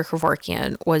 Dr.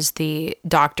 Kevorkian was the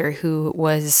doctor who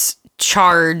was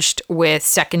charged with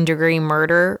second-degree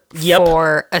murder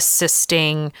for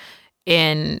assisting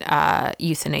in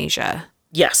euthanasia.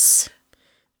 Yes.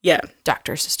 Yeah.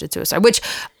 Doctor-assisted suicide, which,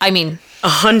 I mean...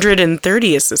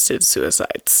 130 assisted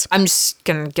suicides. I'm just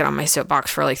going to get on my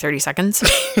soapbox for like 30 seconds.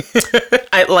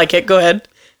 I like it. Go ahead.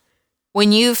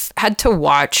 When you've had to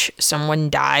watch someone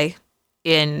die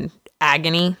in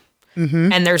agony,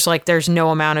 and there's no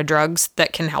amount of drugs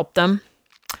that can help them,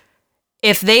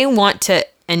 if they want to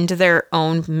end their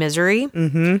own misery,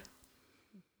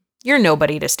 you're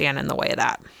nobody to stand in the way of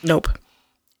that. Nope.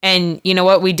 And you know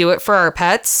what? We do it for our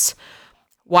pets.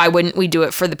 Why wouldn't we do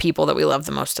it for the people that we love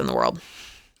the most in the world?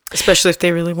 Especially if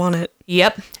they really want it.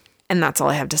 Yep. And that's all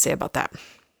I have to say about that.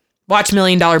 Watch $1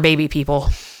 Million Baby, people.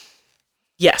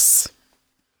 Yes.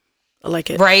 I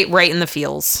like it. Right in the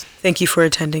feels. Thank you for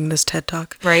attending this TED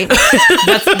Talk. Right?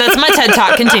 That's my TED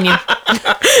Talk. Continue.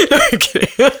 I'm kidding.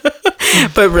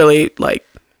 But really, like,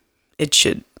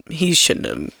 he shouldn't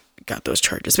have got those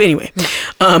charges. But anyway,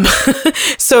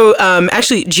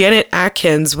 actually, Janet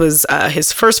Atkins was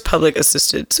his first public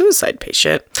assisted suicide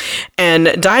patient,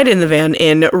 and died in the van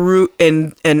in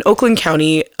Oakland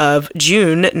County of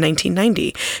June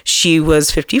 1990. She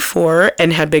was 54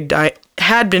 and had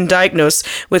been diagnosed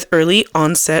with early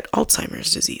onset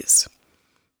Alzheimer's disease.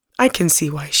 I can see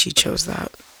why she chose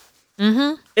that.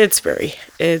 It's very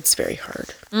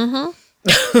hard.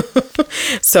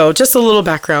 So just a little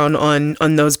background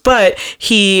on those. But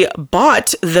he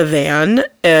bought the van.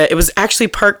 It was actually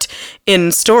parked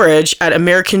in storage at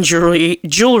American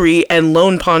Jewelry and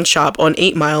Loan Pawn Shop on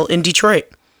 8 Mile in Detroit.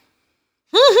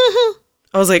 I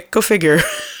was like, go figure.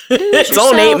 It's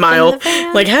on 8 Mile.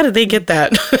 Like, how did they get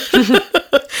that? I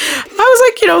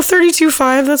was like,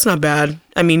 $32,500. That's not bad.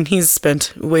 I mean, he's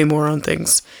spent way more on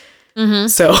things.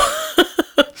 So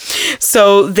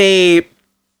they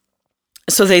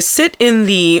sit in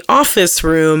the office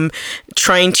room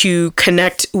trying to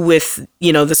connect with,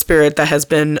 the spirit that has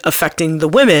been affecting the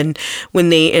women when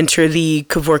they enter the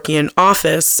Kevorkian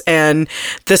office. And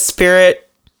the spirit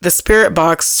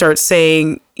box starts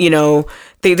saying,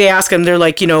 they ask him, they're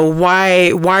like,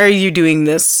 why are you doing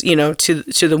this, to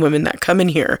the women that come in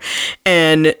here?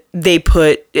 And they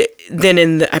put then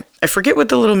in I forget what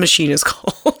the little machine is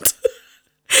called,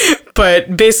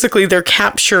 but basically they're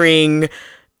capturing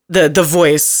the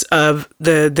voice of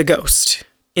the ghost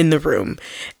in the room.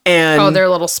 And their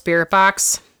little spirit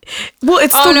box. Well,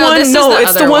 it's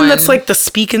the one that's like the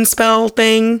speak and spell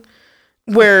thing,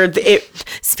 where it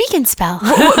speak and spell.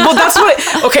 Well, that's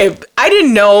what. Okay, I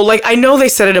didn't know. Like, I know they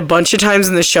said it a bunch of times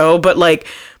in the show, but like,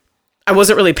 I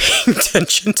wasn't really paying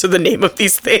attention to the name of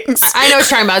these things. I know what you're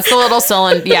talking about. It's the little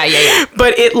cylinder. Yeah.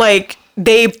 But it, like,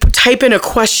 they type in a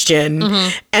question,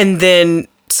 and then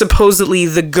supposedly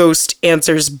the ghost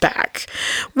answers back,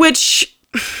 which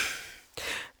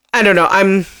I don't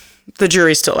know. The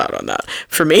jury's still out on that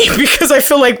for me, because I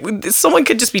feel like someone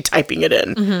could just be typing it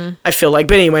in. I feel like,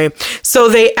 but anyway, so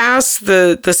they asked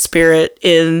the spirit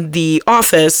in the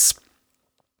office,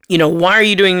 why are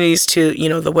you doing these to,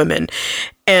 the women?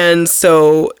 And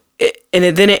so,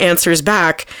 then it answers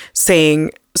back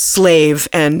saying slave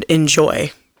and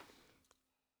enjoy.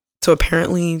 So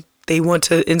apparently they want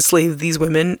to enslave these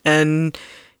women, and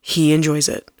he enjoys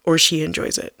it, or she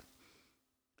enjoys it.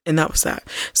 And that was that.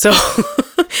 So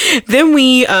then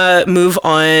we move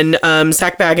on.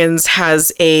 Zach Baggins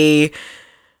has a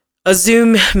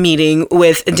Zoom meeting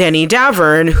with Denny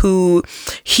Davern, who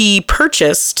he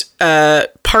purchased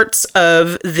parts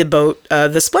of the boat,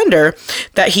 the Splendor,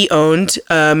 that he owned.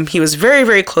 He was very,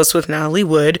 very close with Natalie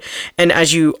Wood. And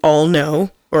as you all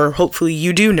know, or hopefully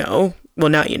you do know, well,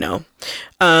 now you know,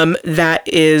 that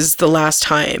is the last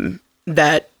time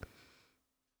that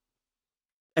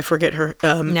I forget her.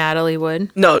 Natalie Wood.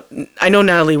 No, I know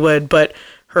Natalie Wood, but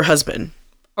her husband.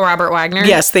 Robert Wagner.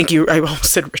 Yes, thank you. I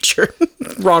almost said Richard.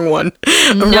 Wrong one.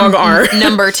 Wrong R.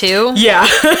 Number 2. Yeah.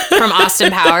 From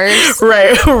Austin Powers.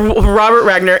 Right. Robert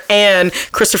Wagner and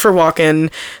Christopher Walken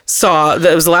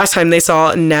that was the last time they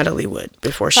saw Natalie Wood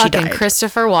before she died.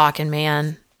 Christopher Walken,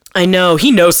 man. I know.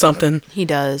 He knows something. He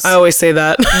does. I always say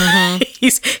that.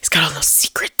 He's got all those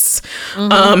secrets.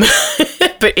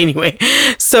 But anyway,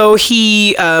 so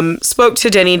he spoke to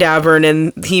Denny Davern,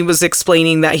 and he was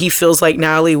explaining that he feels like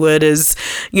Natalie Wood is,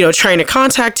 trying to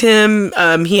contact him.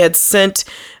 He had sent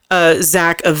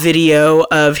Zach a video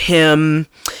of him,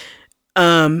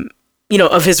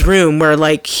 of his room, where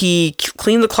like he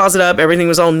cleaned the closet up. Everything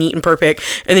was all neat and perfect.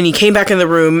 And then he came back in the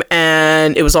room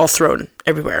and it was all thrown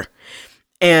everywhere.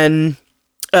 And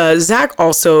Zach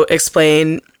also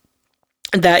explained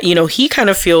that, you know, he kind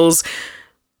of feels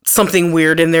something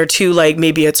weird in there too. Like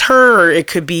maybe it's her, or it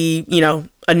could be, you know,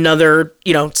 another,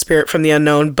 you know, spirit from the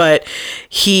unknown. But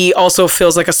he also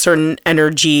feels like a certain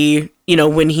energy, you know,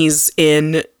 when he's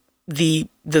in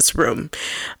this room.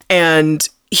 And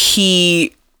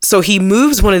he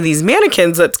moves one of these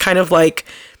mannequins that's kind of like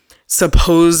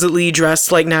supposedly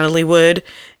dressed like Natalie Wood.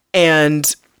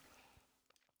 And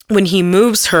when he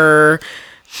moves her,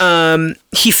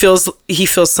 he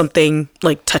feels something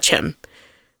like touch him.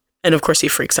 And of course he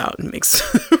freaks out and makes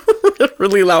a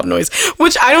really loud noise,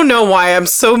 which I don't know why I'm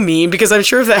so mean, because I'm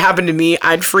sure if that happened to me,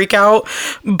 I'd freak out.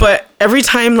 But every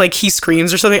time like he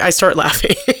screams or something, I start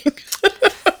laughing.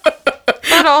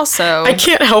 But also, I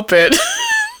can't help it.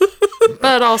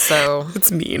 But also,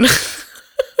 it's mean.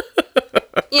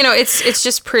 You know, it's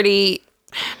just pretty.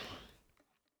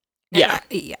 Yeah.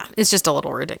 Yeah. It's just a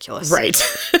little ridiculous. Right.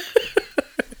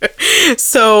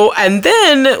 So, and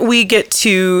then we get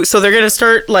to, so they're going to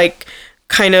start like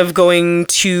kind of going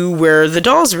to where the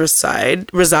dolls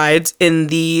resides in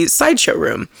the sideshow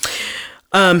room.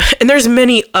 And there's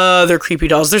many other creepy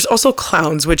dolls. There's also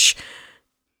clowns, which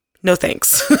no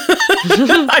thanks.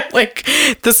 I'm like,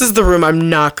 this is the room I'm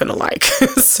not going to like.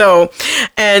 So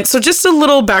just a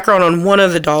little background on one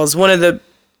of the dolls, one of the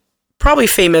probably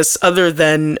famous other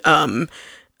than,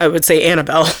 I would say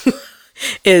Annabelle,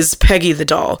 is Peggy the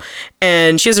doll.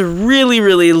 And she has a really,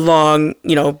 really long,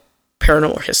 you know,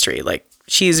 paranormal history. Like,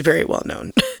 she's very well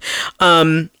known.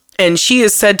 And she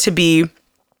is said to be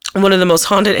one of the most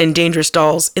haunted and dangerous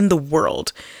dolls in the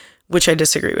world, which I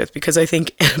disagree with, because I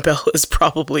think Annabelle is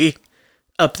probably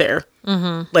up there,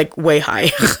 like way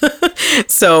high.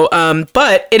 So,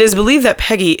 but it is believed that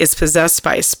Peggy is possessed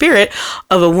by a spirit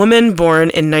of a woman born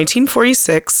in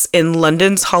 1946 in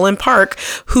London's Holland Park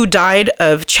who died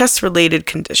of chest-related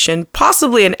condition,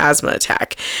 possibly an asthma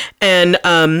attack. And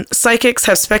psychics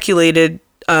have speculated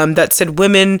that said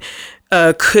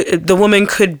the woman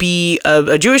could be of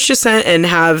a Jewish descent and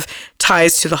have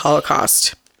ties to the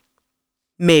Holocaust.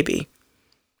 Maybe.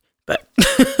 But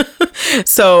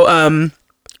so,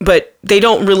 but they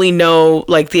don't really know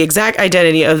like the exact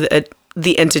identity of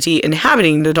the entity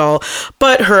inhabiting the doll,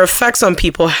 but her effects on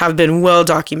people have been well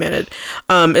documented.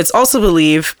 It's also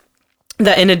believed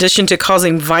that in addition to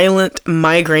causing violent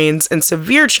migraines and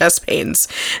severe chest pains,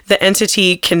 the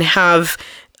entity can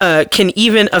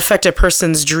even affect a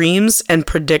person's dreams and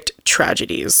predict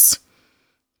tragedies.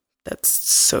 That's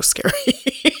so scary.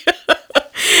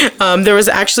 There was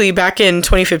actually, back in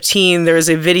 2015, there was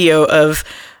a video of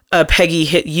Peggy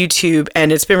hit YouTube,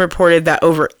 and it's been reported that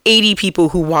over 80 people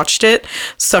who watched it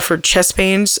suffered chest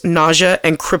pains, nausea,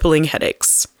 and crippling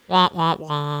headaches. Wah, wah,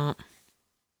 wah.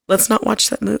 Let's not watch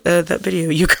that video,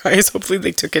 you guys. Hopefully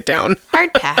they took it down.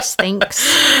 Hard pass, thanks.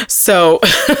 So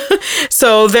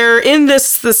they're in the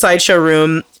sideshow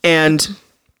room, and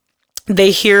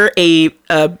they hear a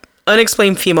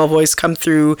unexplained female voice come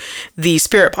through the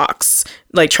spirit box,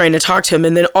 like trying to talk to him.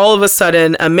 And then all of a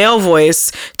sudden a male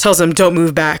voice tells him, don't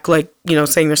move back. Like, you know,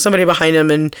 saying there's somebody behind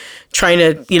him and trying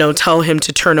to, you know, tell him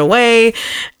to turn away.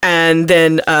 And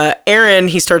then Aaron,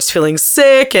 he starts feeling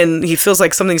sick and he feels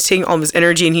like something's taking all of his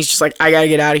energy, and he's just like, I gotta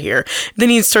get out of here. Then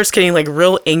he starts getting like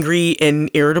real angry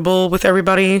and irritable with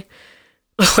everybody.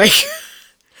 Like,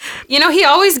 you know, he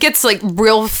always gets like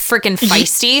real freaking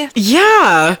feisty.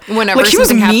 Yeah. Whenever like, he was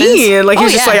something mean. happens. Like, he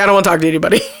was just like, I don't want to talk to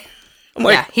anybody. I'm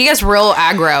like, yeah, he gets real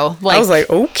aggro. Like, I was like,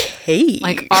 okay.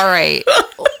 Like, all right,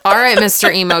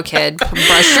 Mr. Emo Kid,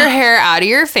 brush your hair out of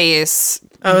your face.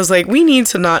 I was like, we need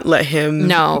to not let him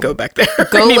go back there.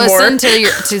 Go anymore. listen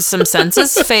to some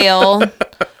Senses Fail,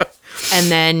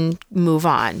 and then move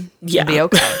on. Yeah, You'll be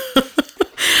okay.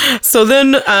 So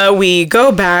then we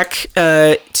go back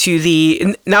now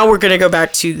we're going to go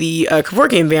back to the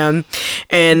Kevorkian van,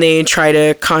 and they try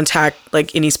to contact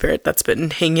like any spirit that's been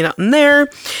hanging out in there.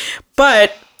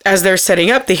 But as they're setting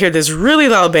up, they hear this really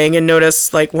loud bang and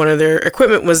notice like one of their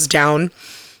equipment was down.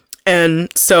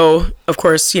 And so, of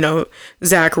course, you know,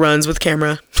 Zach runs with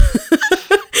camera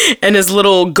and his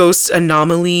little ghost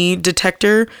anomaly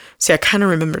detector. See, I kind of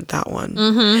remembered that one.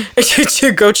 Mm-hmm.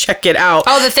 to go check it out.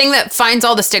 Oh, the thing that finds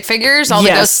all the stick figures? All the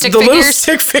ghost stick figures? Little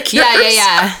stick figures.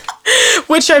 Yeah.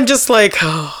 Which I'm just like,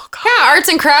 oh, God. Yeah, arts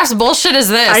and crafts bullshit is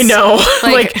this? I know.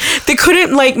 Like, they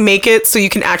couldn't, like, make it so you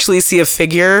can actually see a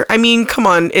figure. I mean, come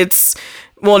on.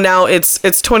 Now it's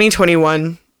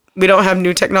 2021. We don't have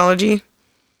new technology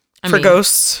for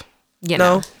ghosts. You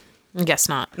know, I guess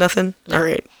not. Nothing? No. All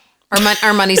right.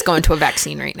 Our money's going to a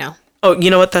vaccine right now. Oh,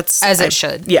 you know what? That's... As it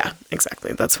should. Yeah,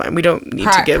 exactly. That's fine. We don't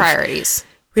need to give... Priorities.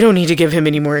 we don't need to give him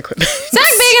any more equipment. Zach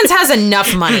Bagans has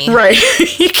enough money. Right.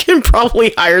 He can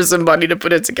probably hire somebody to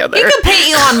put it together. He could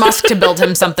pay Elon Musk to build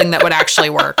him something that would actually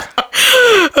work.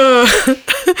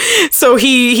 So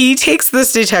he takes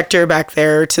this detector back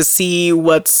there to see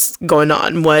what's going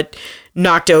on, what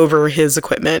knocked over his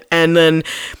equipment. And then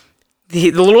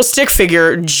the little stick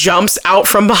figure jumps out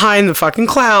from behind the fucking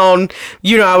clown.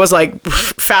 You know, I was like,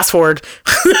 fast forward.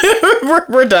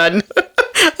 we're done.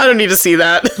 I don't need to see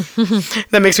that.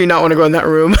 That makes me not want to go in that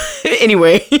room.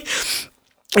 Anyway,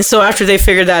 so after they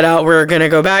figured that out, we're going to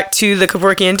go back to the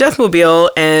Kevorkian Deathmobile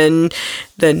and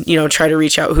then, you know, try to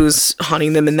reach out who's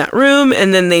haunting them in that room.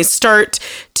 And then they start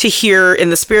to hear in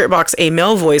the spirit box a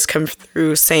male voice come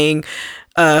through saying,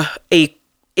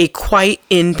 a quite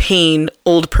in pain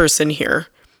old person here.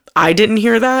 I didn't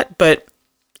hear that, but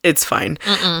it's fine.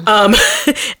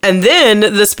 And then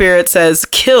the spirit says,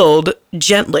 killed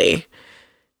gently.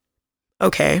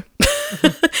 Okay.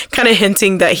 Kind of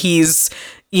hinting that he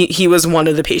was one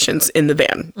of the patients in the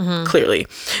van, clearly.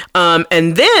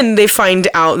 And then they find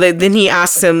out that then he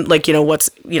asks him, like,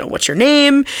 what's your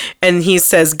name? And he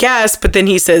says, guess, but then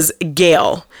he says,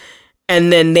 Gail.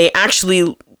 And then they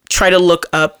actually try to look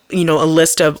up, a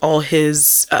list of all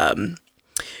his,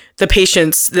 the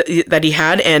patients that he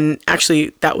had. And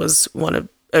actually that was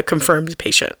a confirmed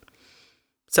patient.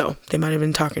 So they might have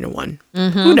been talking to one.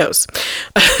 Who knows?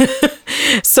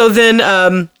 So then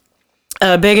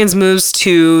Bagans moves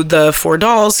to the 4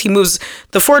 dolls. He moves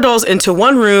the 4 dolls into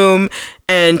one room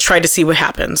and try to see what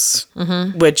happens,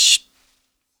 which,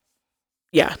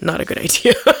 yeah, not a good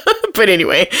idea. But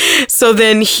anyway, so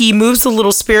then he moves the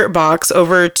little spirit box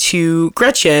over to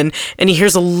Gretchen and he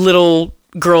hears a little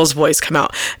girl's voice come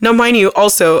out. Now, mind you,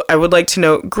 also, I would like to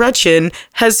note Gretchen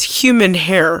has human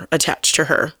hair attached to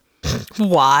her.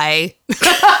 Why?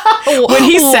 When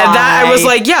he said that, I was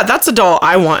like, yeah, that's a doll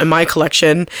I want in my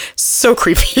collection. So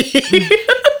creepy.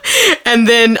 And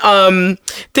then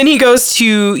he goes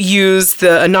to use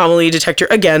the anomaly detector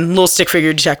again, little stick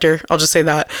figure detector. I'll just say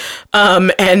that.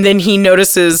 And then he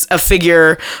notices a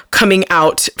figure coming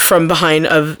out from behind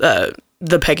of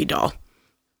the Peggy doll.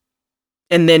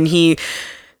 And then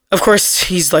of course,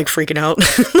 he's like freaking out.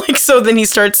 So then he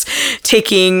starts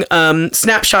taking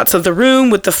snapshots of the room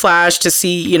with the flash to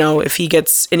see, if he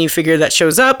gets any figure that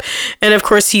shows up. And of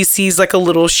course, he sees like a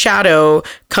little shadow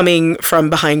coming from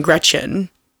behind Gretchen.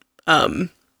 I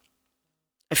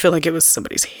feel like it was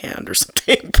somebody's hand or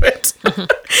something. But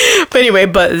anyway,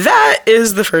 but that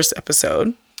is the first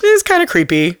episode. It's kind of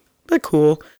creepy, but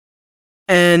cool.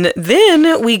 And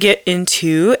then we get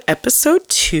into episode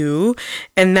 2,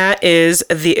 and that is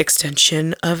the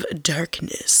extension of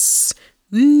darkness.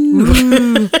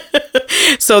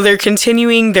 So they're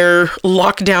continuing their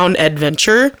lockdown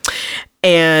adventure,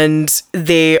 and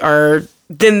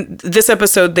then this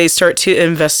episode, they start to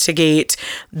investigate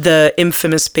the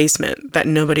infamous basement that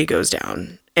nobody goes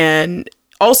down. And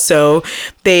also,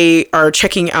 they are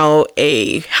checking out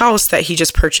a house that he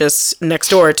just purchased next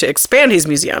door to expand his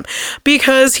museum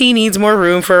because he needs more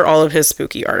room for all of his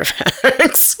spooky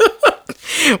artifacts.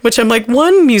 Which I'm like,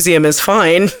 one museum is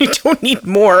fine. You don't need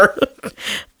more.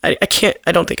 I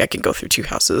don't think I can go through 2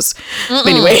 houses.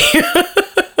 Anyway.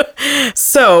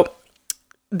 So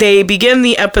they begin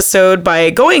the episode by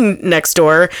going next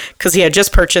door because he had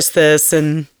just purchased this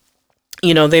and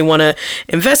they want to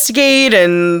investigate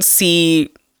and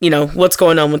see, what's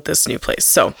going on with this new place.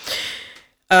 So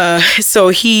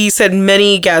he said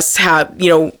many guests have,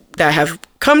 that have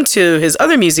come to his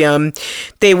other museum,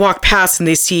 they walk past and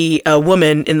they see a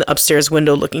woman in the upstairs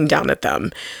window looking down at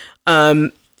them.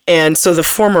 And so the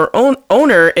former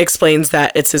owner explains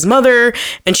that it's his mother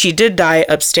and she did die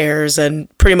upstairs and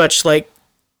pretty much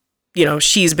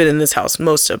she's been in this house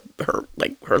most of her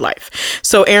life.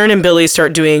 So Aaron and Billy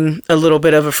start doing a little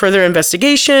bit of a further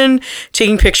investigation,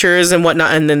 taking pictures and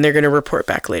whatnot, and then they're going to report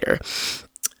back later.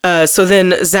 So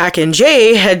then Zach and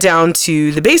Jay head down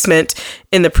to the basement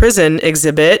in the prison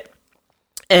exhibit.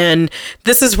 And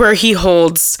this is where he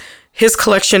holds his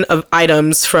collection of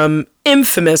items from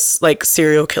infamous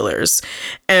serial killers.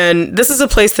 And this is a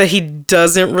place that he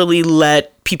doesn't really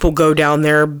let people go down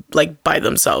there by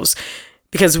themselves,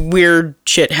 because weird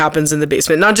shit happens in the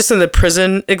basement, not just in the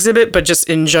prison exhibit, but just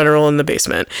in general in the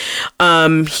basement.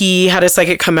 He had a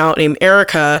psychic come out named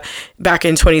Erica back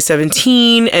in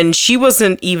 2017, and she was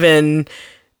just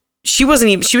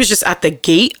at the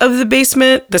gate of the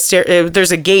basement.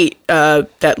 There's a gate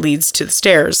that leads to the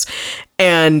stairs,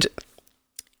 and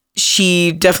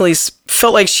she definitely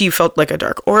felt like a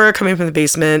dark aura coming from the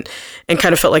basement, and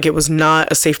kind of felt like it was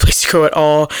not a safe place to go at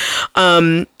all.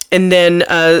 And then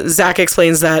Zach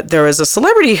explains that there was a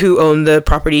celebrity who owned the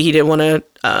property. He didn't want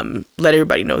to let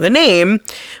everybody know the name,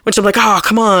 which I'm like, oh,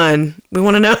 come on. We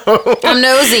want to know. I'm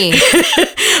nosy.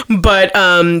 But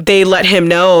they let him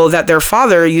know that their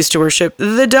father used to worship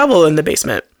the devil in the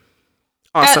basement.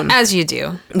 Awesome. As you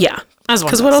do. Yeah.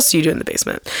 Because what else do you do in the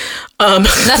basement?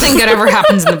 Nothing good ever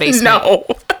happens in the basement. No.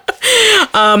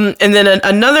 And then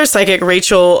another psychic,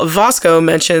 Rachel Vasco,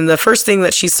 mentioned the first thing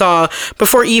that she saw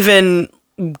before even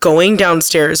going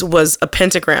downstairs was a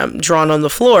pentagram drawn on the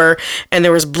floor, and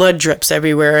there was blood drips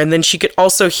everywhere. And then she could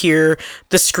also hear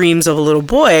the screams of a little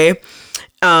boy.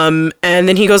 And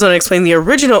then he goes on to explain the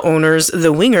original owners,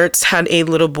 the Wingerts, had a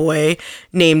little boy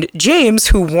named James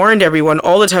who warned everyone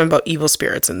all the time about evil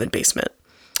spirits in the basement.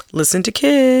 Listen to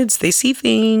kids. They see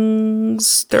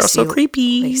things. They're also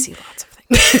creepy. They see lots of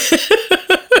things.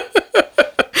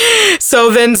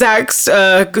 So then Zach's,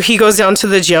 he goes down to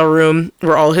the jail room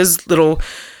where all his little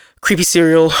creepy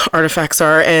serial artifacts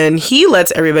are, and he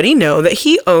lets everybody know that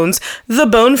he owns the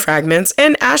bone fragments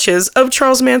and ashes of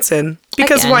Charles Manson.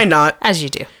 Because why not? As you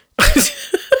do.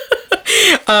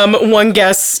 One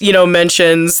guest,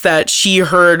 mentions that she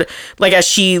heard, like, as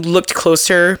she looked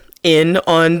closer in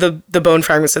on the bone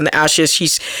fragments and the ashes,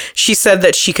 she said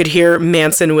that she could hear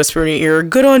Manson whisper in her ear,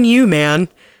 "Good on you, man."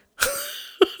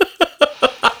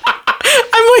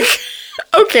 I'm like,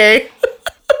 okay.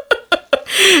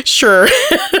 Sure.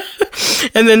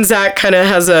 And then Zach kind of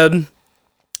has a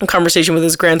conversation with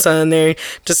his grandson, and they're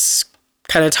just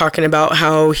kind of talking about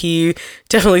how he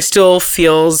definitely still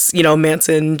feels,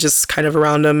 Manson just kind of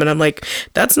around him. And I'm like,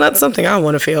 that's not something I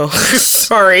want to feel.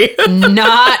 Sorry.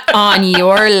 Not on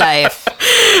your life.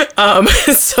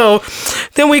 So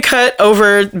then we cut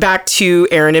over back to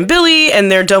Aaron and Billy,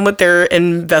 and they're done with their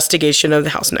investigation of the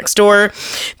house next door.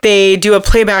 They do a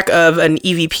playback of an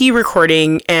EVP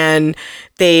recording, and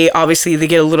they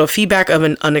get a little feedback of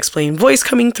an unexplained voice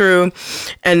coming through.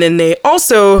 And then they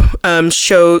also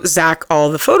show Zach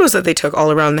all the photos that they took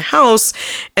all around the house.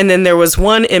 And then there was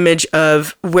one image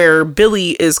of where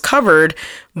Billy is covered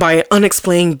by an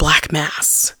unexplained black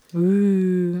mass.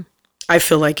 Ooh. I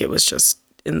feel like it was just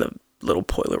in the little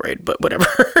Polaroid, but whatever.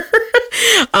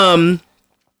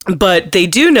 But they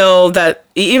do know that,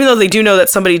 even though they do know that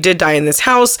somebody did die in this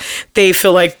house, they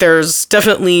feel like there's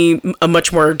definitely a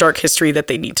much more dark history that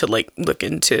they need to look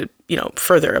into,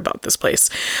 further about this place.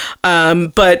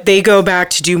 But they go back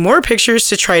to do more pictures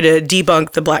to try to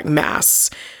debunk the black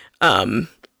mass.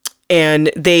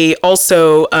 And they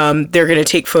also, they're going to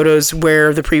take photos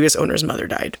where the previous owner's mother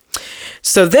died.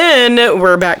 So then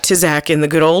we're back to Zach in the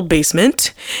good old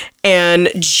basement, and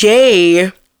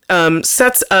Jay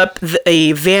sets up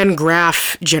a Van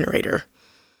Graff generator,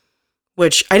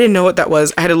 which I didn't know what that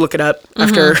was. I had to look it up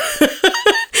after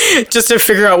just to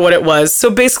figure out what it was.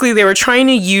 So basically they were trying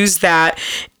to use that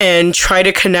and try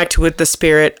to connect with the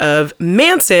spirit of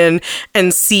Manson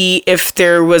and see if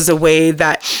there was a way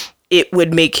that it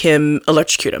would make him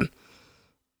electrocute him.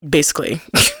 Basically,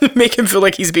 make him feel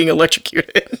like he's being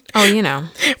electrocuted. Oh,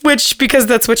 Which, because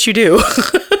that's what you do.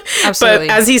 Absolutely.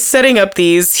 But as he's setting up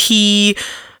these, he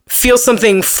feels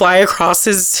something fly across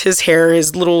his hair.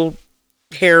 His little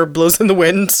hair blows in the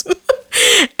wind.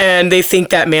 And they think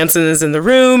that Manson is in the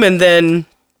room. And then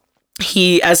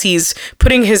as he's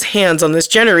putting his hands on this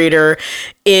generator,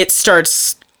 it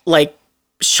starts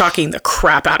shocking the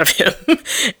crap out of him.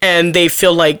 And they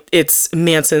feel like it's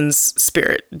Manson's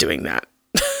spirit doing that.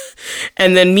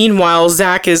 And then meanwhile,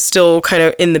 Zach is still kind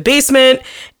of in the basement,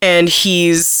 and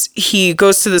he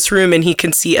goes to this room and he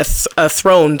can see a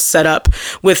throne set up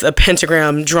with a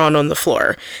pentagram drawn on the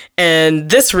floor.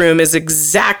 And this room is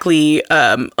exactly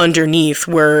underneath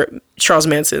where Charles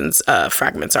Manson's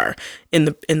fragments are in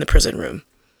the prison room.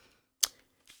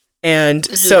 And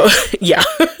so, yeah,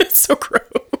 it's so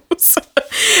gross.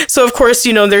 So of course,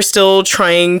 they're still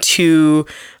trying to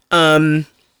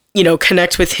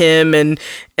connect with him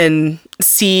and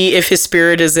see if his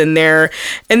spirit is in there.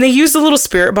 And they use the little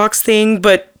spirit box thing,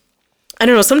 but I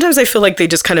don't know. Sometimes I feel like they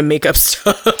just kind of make up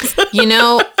stuff.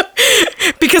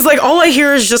 Because all I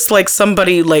hear is just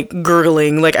somebody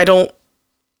gurgling. I don't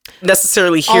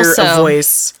necessarily hear a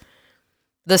voice.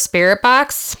 The spirit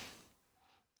box,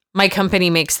 my company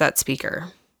makes that speaker.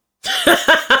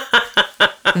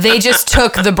 They just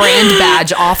took the brand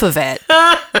badge off of it.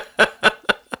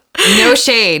 No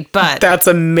shade, but that's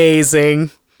amazing.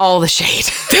 All the shade.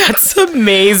 That's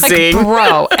amazing.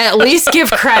 Bro, at least give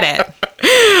credit.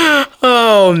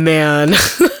 Oh, man.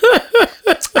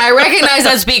 I recognize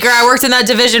that speaker. I worked in that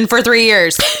division for 3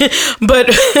 years. But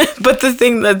the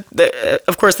thing that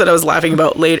of course, that I was laughing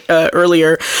about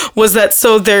earlier was that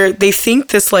they think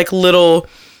this little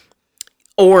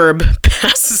orb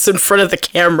passes in front of the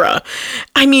camera.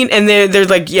 I mean, and they're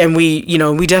like, yeah, and we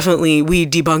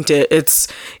debunked it.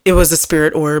 It was a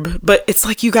spirit orb, but it's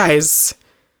like, you guys,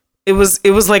 it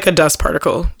was like a dust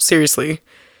particle. Seriously.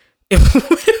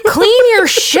 Clean your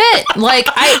shit. Like,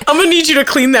 I'm gonna need you to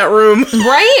clean that room.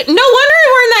 Right? No wonder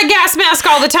you're wearing that gas mask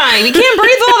all the time. You can't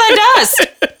breathe all that dust.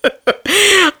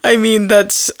 I mean,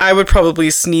 I would probably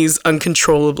sneeze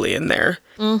uncontrollably in there.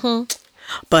 Mm-hmm.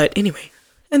 But anyway,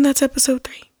 and that's episode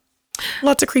 3.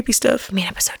 Lots of creepy stuff. I mean,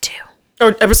 episode 2.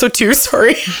 Or episode 2,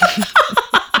 sorry.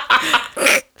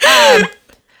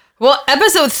 Well,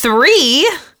 episode 3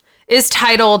 is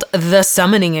titled The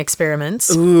Summoning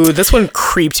Experiments. Ooh, this one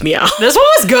creeped me out. This one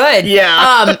was good.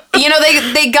 Yeah.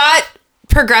 They got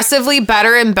progressively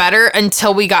better and better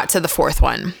until we got to the 4th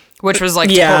one, which was like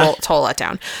total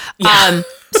letdown. Yeah.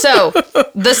 So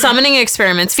The Summoning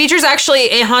Experiments features actually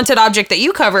a haunted object that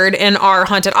you covered in our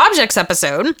Haunted Objects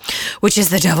episode, which is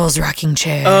the Devil's Rocking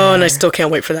Chair. Oh, and I still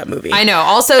can't wait for that movie. I know.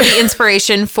 Also the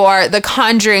inspiration for The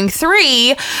Conjuring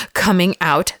 3 coming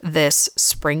out this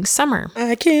spring, summer.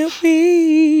 I can't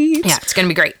wait. Yeah, it's going to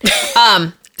be great.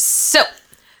 So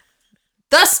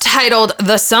thus titled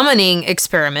The Summoning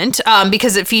Experiment,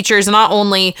 because it features not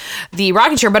only the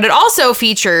rocking chair, but it also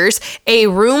features a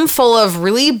room full of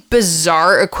really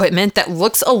bizarre equipment that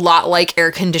looks a lot like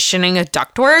air conditioning a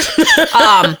ductwork.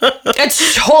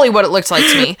 It's totally what it looks like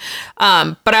to me.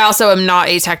 But I also am not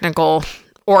a technical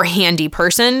or handy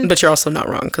person. But you're also not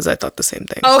wrong, because I thought the same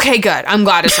thing. Okay, good. I'm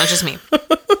glad it's not just me.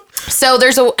 So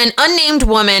there's an unnamed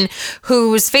woman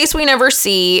whose face we never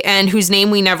see and whose name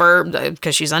we never,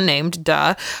 because she's unnamed,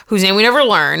 whose name we never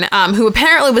learn, who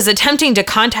apparently was attempting to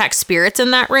contact spirits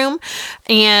in that room.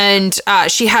 And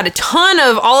she had a ton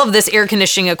of all of this air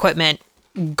conditioning equipment,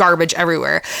 garbage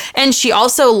everywhere. And she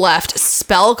also left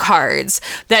spell cards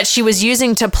that she was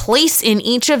using to place in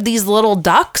each of these little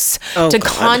ducts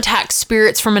contact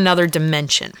spirits from another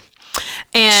dimension.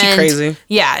 And she crazy.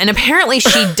 Yeah, and apparently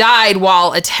she died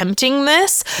while attempting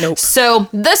this. Nope. So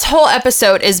this whole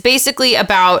episode is basically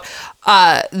about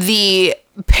the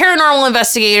paranormal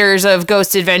investigators of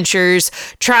Ghost Adventures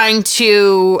trying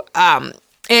to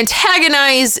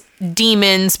antagonize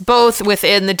demons, both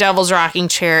within the Devil's Rocking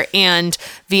Chair and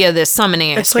via this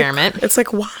summoning experiment. It's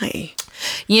like, why?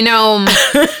 You know,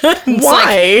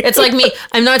 why? It's like me.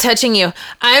 I'm not touching you.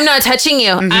 I'm not touching you.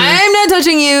 Mm-hmm. I'm not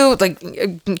touching you.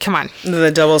 Like, come on. And then the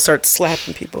devil starts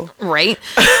slapping people. Right.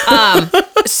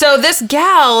 So this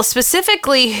gal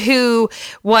specifically who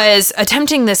was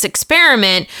attempting this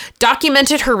experiment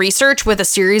documented her research with a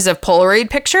series of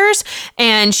Polaroid pictures,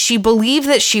 and she believed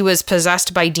that she was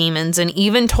possessed by demons and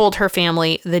even told her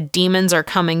family the demons are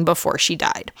coming before she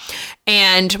died.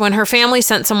 And when her family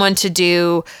sent someone to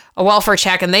do a welfare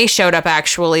check and they showed up,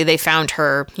 actually, they found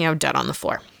her, dead on the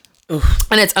floor.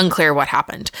 Oof. And it's unclear what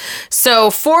happened. So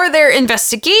for their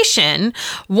investigation,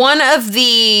 one of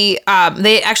the,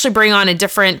 they actually bring on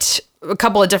a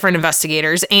couple of different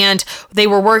investigators, and they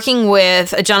were working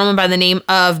with a gentleman by the name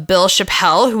of Bill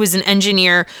Chappell, who was an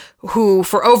engineer who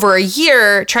for over a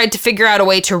year tried to figure out a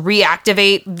way to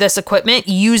reactivate this equipment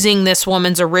using this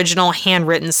woman's original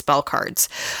handwritten spell cards.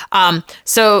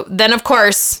 So then, of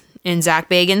course, in Zach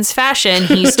Bagans fashion,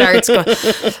 he starts going,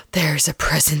 there's a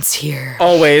presence here.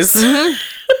 Always. Mm-hmm.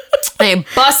 And he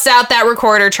busts out that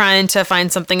recorder trying to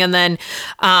find something, and then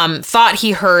thought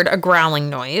he heard a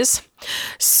growling noise.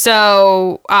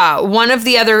 So one of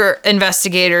the other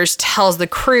investigators tells the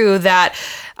crew that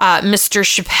Mr.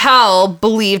 Chappell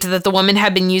believed that the woman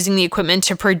had been using the equipment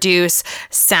to produce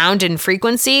sound and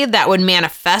frequency that would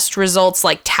manifest results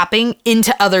like tapping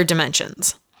into other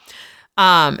dimensions.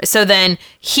 So then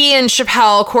he and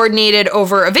Chappell coordinated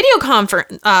over a video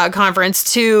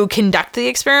conference to conduct the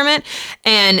experiment,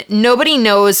 and nobody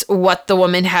knows what the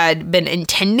woman had been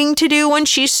intending to do when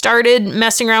she started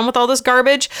messing around with all this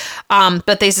garbage.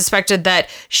 But they suspected that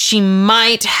she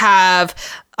might have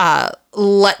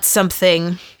let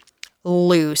something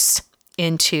loose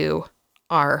into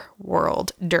our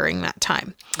world during that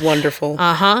time. Wonderful.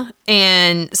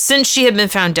 And since she had been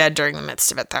found dead during the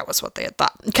midst of it, that was what they had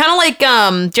thought. Kind of like,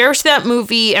 did you ever see that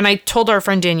movie? And I told our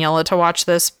friend Daniela to watch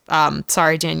this.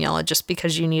 Sorry, Daniela, just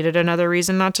because you needed another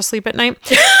reason not to sleep at night.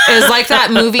 It was like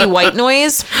that movie White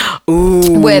Noise.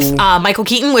 Ooh. With Michael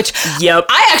Keaton, which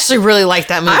I actually really liked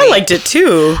that movie. I liked it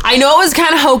too. I know it was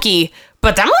kind of hokey,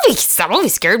 but that movie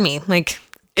scared me. Like,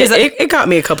 it got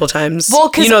me a couple times. Well,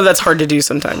 that's hard to do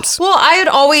sometimes. Well, I had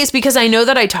always, because I know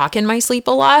that I talk in my sleep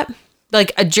a lot.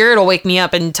 Like, Jared will wake me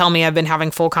up and tell me I've been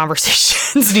having full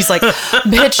conversations. And he's like,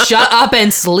 bitch, shut up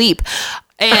and sleep.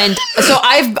 And so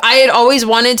I had always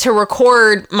wanted to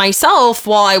record myself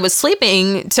while I was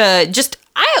sleeping to just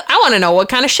want to know what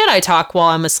kind of shit I talk while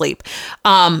I'm asleep.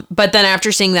 But then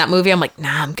after seeing that movie, I'm like,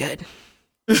 nah, I'm good.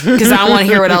 Because I don't want to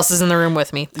hear what else is in the room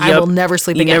with me. I will never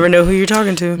sleep again. You never know who you're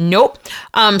talking to. Nope.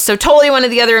 So Tully, one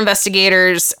of the other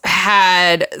investigators,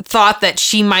 had thought that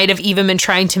she might have even been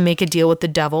trying to make a deal with the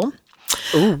devil.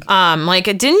 Ooh. Like,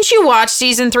 didn't you watch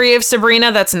season 3 of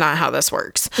Sabrina? That's not how this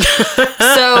works.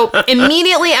 So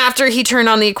immediately after he turned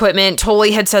on the equipment,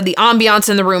 Tully had said the ambiance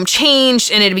in the room changed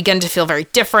and it began to feel very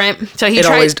different. So he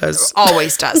always does.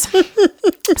 Always does.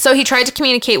 So he tried to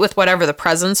communicate with whatever the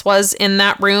presence was in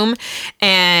that room,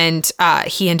 and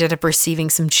he ended up receiving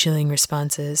some chilling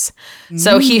responses.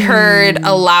 So he heard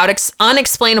a loud,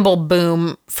 unexplainable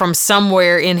boom from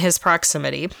somewhere in his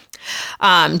proximity.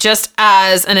 Just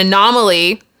as an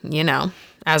anomaly, you know,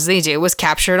 as they do, was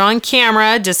captured on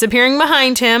camera, disappearing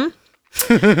behind him.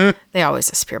 They always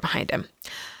disappear behind him.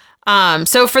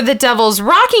 So for the Devil's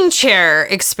Rocking Chair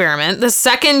experiment, the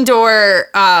second door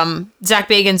Zach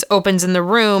Bagans opens in the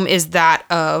room is that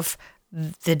of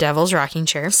the Devil's Rocking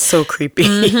Chair. So creepy.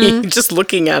 Mm-hmm. Just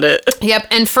looking at it. Yep.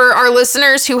 And for our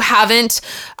listeners who haven't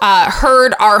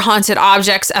heard our Haunted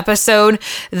Objects episode,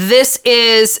 this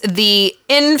is the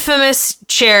infamous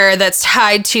chair that's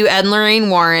tied to Ed and Lorraine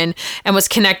Warren and was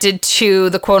connected to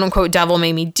the quote-unquote Devil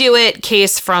Made Me Do It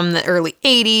case from the early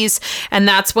 80s. And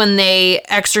that's when they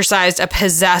exorcised a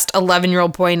possessed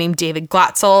 11-year-old boy named David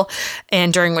Glatzel,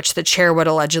 and during which the chair would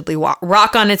allegedly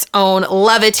rock on its own,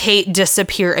 levitate,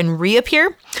 disappear, and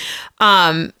reappear.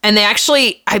 And they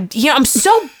actually, I'm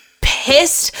so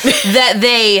pissed that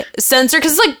they censor,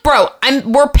 because it's like, bro,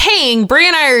 we're paying, Brie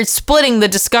and I are splitting the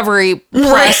Discovery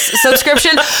Plus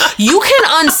subscription. You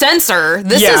can uncensor.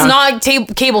 This is not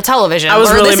cable television.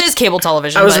 This is cable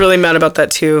television. I was really mad about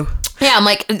that too. Yeah, I'm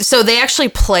like, so they actually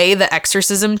play the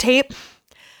exorcism tape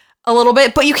a little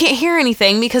bit, but you can't hear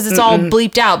anything because it's all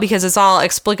bleeped out, because it's all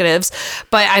explicatives.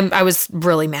 But I was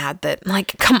really mad that,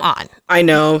 like, come on. I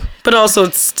know, but also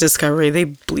it's Discovery. They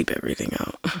bleep everything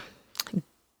out.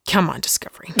 Come on,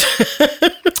 Discovery.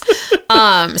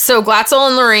 So Glatzel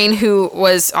and Lorraine, who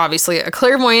was obviously a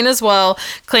clairvoyant as well,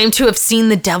 claimed to have seen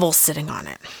the devil sitting on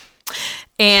it.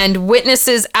 And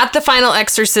witnesses at the final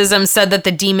exorcism said that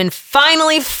the demon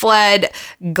finally fled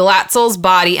Glatzel's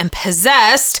body and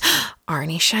possessed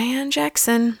Arnie Cheyenne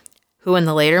Jackson, who in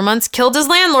the later months killed his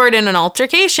landlord in an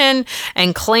altercation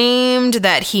and claimed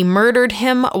that he murdered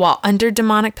him while under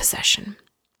demonic possession.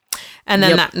 And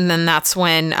then that's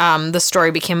when the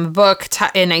story became a book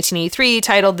in 1983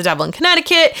 titled The Devil in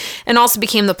Connecticut, and also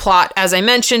became the plot, as I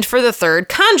mentioned, for the third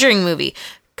Conjuring movie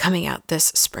coming out this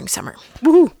spring-summer.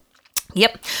 Woohoo!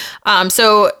 Yep.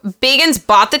 So Bagans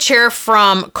bought the chair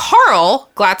from Carl,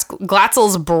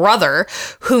 Glatzel's brother,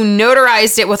 who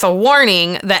notarized it with a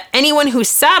warning that anyone who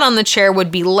sat on the chair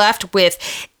would be left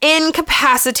with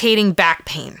incapacitating back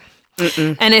pain.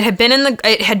 And it had been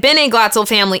a Glatzel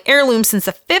family heirloom since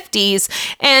the 50s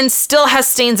and still has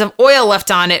stains of oil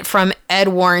left on it from Ed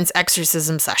Warren's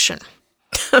exorcism session.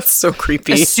 That's so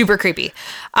creepy. It's super creepy.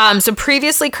 So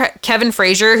previously, Kevin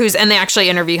Frazier, and they actually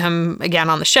interview him again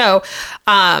on the show,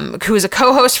 who is a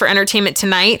co-host for Entertainment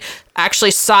Tonight,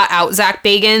 actually sought out Zach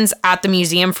Bagans at the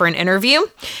museum for an interview.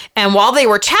 And while they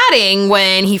were chatting,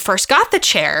 when he first got the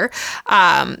chair,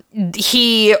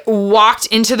 he walked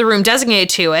into the room designated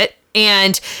to it,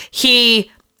 and he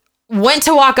went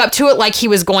to walk up to it like he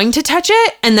was going to touch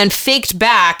it, and then faked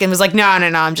back and was like, no,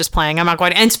 I'm just playing. I'm not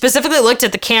going to. And specifically looked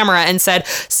at the camera and said,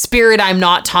 "Spirit, I'm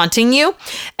not taunting you."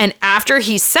 And after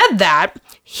he said that,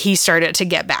 he started to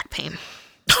get back pain.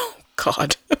 Oh,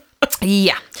 God.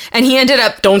 Yeah. And he ended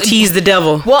up... Don't tease the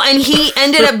devil. Well, and he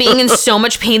ended up being in so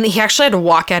much pain that he actually had to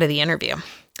walk out of the interview.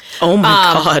 Oh my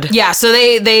God. Yeah, so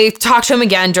they talked to him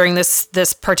again during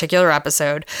this particular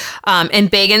episode. And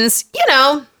Bagans,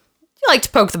 you like to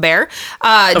poke the bear,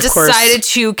 decided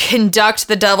to conduct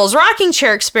the Devil's Rocking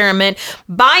Chair experiment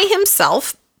by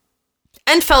himself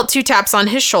and felt 2 taps on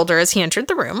his shoulder as he entered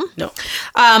the room. No.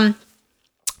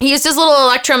 He used his little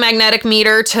electromagnetic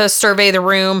meter to survey the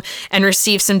room and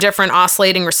receive some different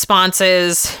oscillating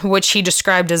responses, which he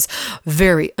described as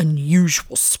very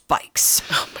unusual spikes.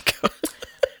 Oh my God.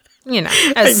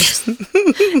 As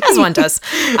one does.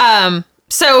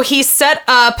 So he set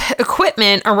up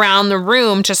equipment around the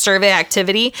room to survey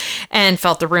activity and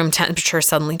felt the room temperature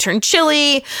suddenly turn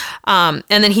chilly. And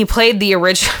then he played the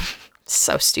original...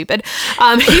 so stupid.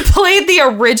 He played the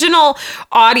original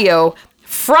audio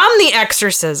from the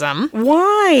exorcism.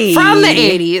 Why? From the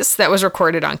 80s that was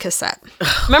recorded on cassette.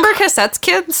 Remember cassettes,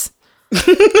 kids?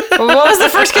 What was the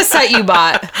first cassette you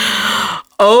bought?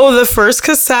 Oh, the first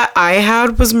cassette I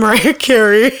had was Mariah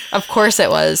Carey. Of course it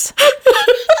was.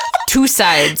 2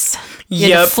 sides.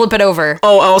 You had to flip it over.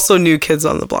 Oh, also New Kids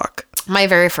on the Block. My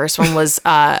very first one was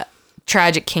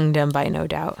Tragic Kingdom by No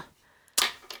Doubt.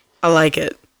 I like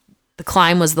it. The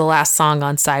Climb was the last song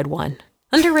on side 1.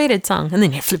 Underrated song. And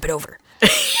then you flip it over.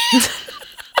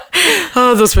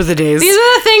 Oh, those were the days. These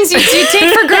are the things you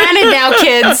take for granted now,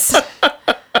 kids.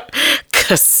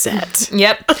 Cassette.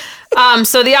 Yep.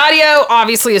 So the audio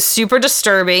obviously is super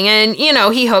disturbing, and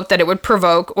he hoped that it would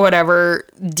provoke whatever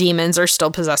demons are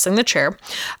still possessing the chair.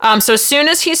 So as soon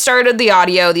as he started the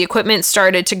audio, the equipment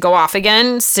started to go off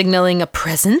again, signaling a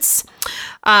presence.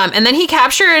 And then he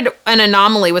captured an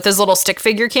anomaly with his little stick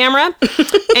figure camera,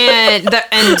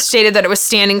 and stated that it was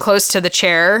standing close to the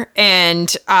chair.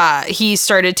 And he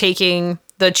started taking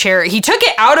the chair. He took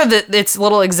it out of its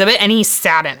little exhibit, and he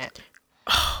sat in it.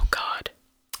 Oh God.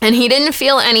 And he didn't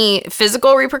feel any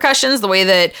physical repercussions the way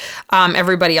that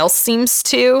everybody else seems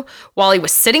to while he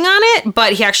was sitting on it.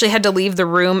 But he actually had to leave the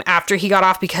room after he got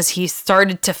off because he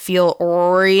started to feel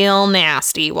real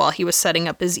nasty while he was setting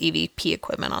up his EVP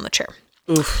equipment on the chair.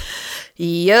 Oof.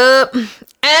 Yup.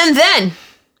 And then,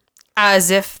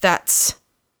 as if that's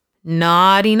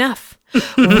not enough,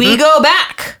 we go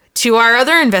back to our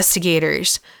other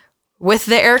investigators with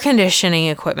the air conditioning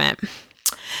equipment.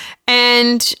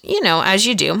 And, as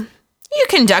you do, you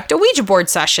conduct a Ouija board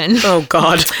session. Oh,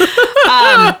 God.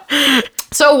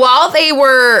 So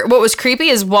what was creepy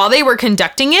is while they were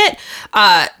conducting it,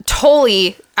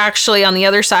 Tully actually on the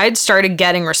other side started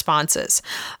getting responses.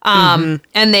 And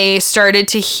they started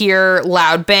to hear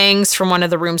loud bangs from one of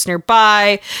the rooms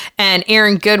nearby. And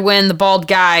Aaron Goodwin, the bald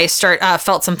guy,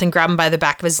 felt something grab him by the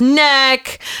back of his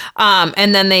neck.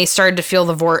 And then they started to feel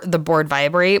the board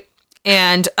vibrate.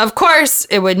 And, of course,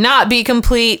 it would not be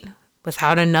complete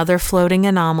without another floating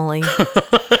anomaly.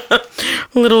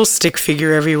 Little stick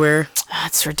figure everywhere.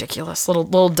 That's ridiculous.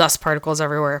 Little dust particles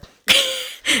everywhere.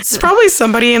 It's probably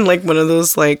somebody in, one of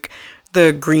those,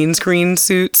 the green screen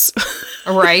suits.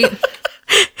 Right?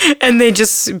 And they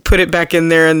just put it back in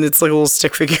there, and it's like a little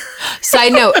stick figure.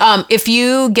 Side note, if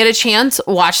you get a chance,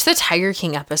 watch the Tiger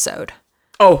King episode.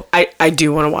 Oh, I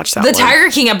do want to watch that one. The Tiger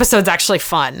King episode's actually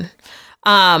fun.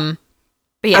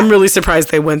 But yeah. I'm really surprised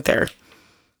they went there.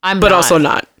 But also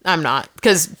not. I'm not.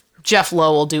 Because Jeff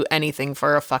Lowe will do anything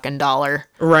for a fucking $1.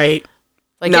 Right.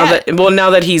 Now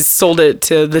that he's sold it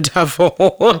to the devil.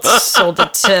 Sold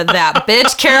it to that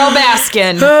bitch, Carol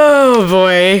Baskin. Oh,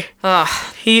 boy. Ugh.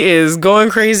 He is going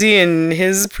crazy in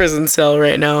his prison cell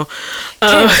right now.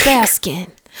 Carol Baskin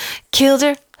killed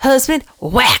her husband,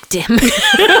 whacked him.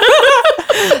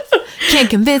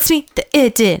 Can't convince me that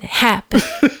it didn't happen.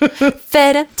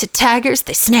 Fed him to tigers,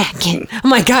 they snacking. Oh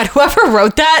my God, whoever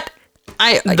wrote that,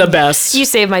 the best. You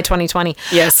saved my 2020.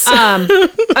 Yes.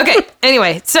 Okay,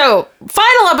 anyway, so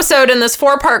final episode in this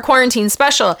 4-part quarantine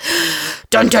special.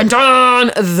 Dun dun dun!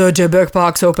 The Dybbuk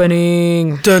box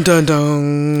opening. Dun dun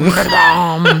dun.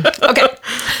 Okay.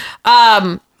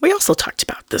 We also talked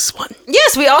about this one.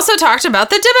 Yes, we also talked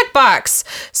about the Dybbuk box.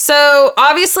 So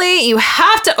obviously you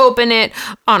have to open it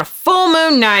on a full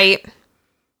moon night,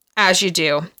 as you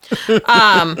do.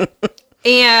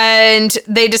 And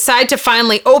they decide to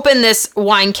finally open this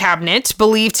wine cabinet,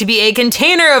 believed to be a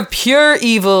container of pure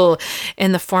evil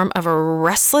in the form of a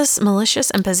restless,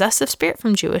 malicious, and possessive spirit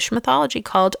from Jewish mythology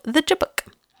called the Dybbuk,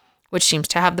 which seems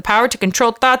to have the power to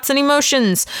control thoughts and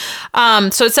emotions.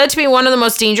 So it's said to be one of the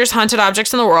most dangerous haunted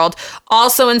objects in the world,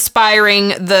 also inspiring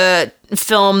the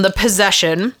film The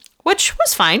Possession, which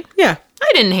was fine. Yeah.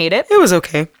 I didn't hate it. It was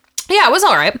okay. Yeah, it was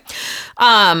all right.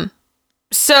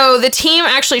 So the team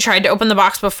actually tried to open the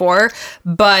box before,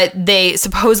 but they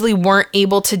supposedly weren't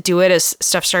able to do it as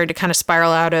stuff started to kind of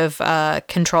spiral out of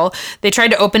control. They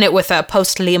tried to open it with a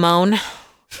post limon.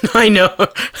 I know.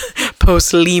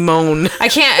 Post limon.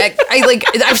 I've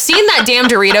seen that damn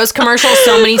Doritos commercial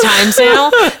so many times now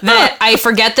that I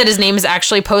forget that his name is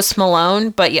actually Post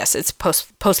Malone, but yes, it's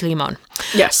Post Limon.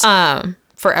 Yes.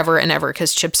 Forever and ever,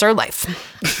 because chips are life.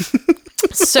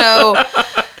 So,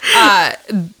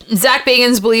 Zach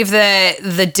Bagans believed that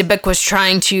the Dybbuk was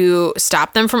trying to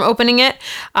stop them from opening it.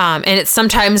 And it's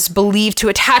sometimes believed to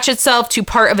attach itself to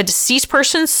part of a deceased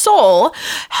person's soul,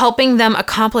 helping them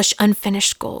accomplish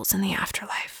unfinished goals in the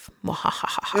afterlife. So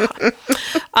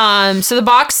the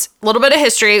box, a little bit of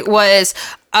history, was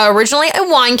originally a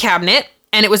wine cabinet.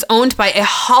 and it was owned by a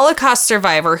Holocaust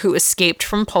survivor who escaped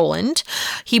from Poland.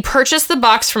 He purchased the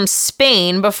box from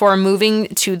Spain before moving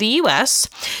to the U.S.,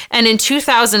 and in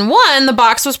 2001, the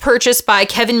box was purchased by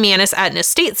Kevin Mannis at an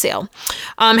estate sale.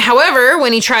 However,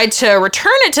 when he tried to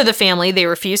return it to the family, they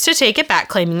refused to take it back,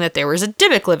 claiming that there was a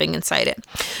Dybbuk living inside it.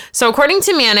 So according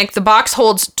to Manick, the box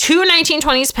holds 2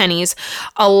 1920s pennies,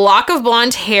 a lock of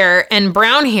blonde hair, and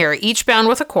brown hair, each bound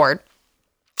with a cord,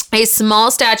 a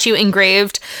small statue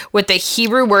engraved with the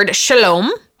Hebrew word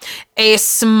shalom, a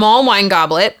small wine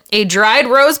goblet, a dried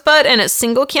rosebud, and a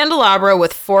single candelabra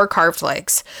with 4 carved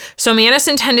legs. So Mannis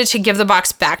intended to give the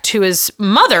box back to his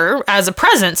mother as a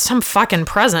present, some fucking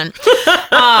present.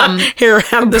 Here,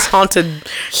 have this haunted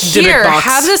Dybbuk box.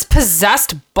 Have this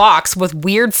possessed box with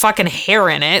weird fucking hair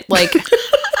in it. Like,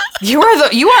 you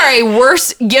are a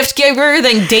worse gift giver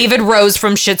than David Rose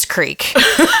from Schitt's Creek.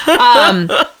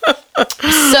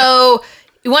 So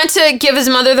he went to give his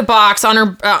mother the box on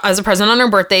her as a present on her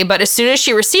birthday, but as soon as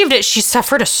she received it, she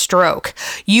suffered a stroke.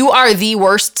 You are the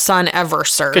worst son ever,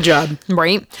 sir. Good job.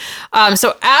 Right?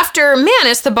 So after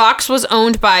Mannis, the box was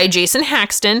owned by Jason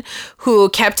Haxton, who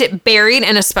kept it buried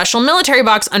in a special military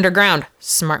box underground.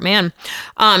 Smart man.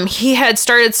 He had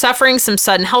started suffering some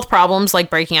sudden health problems like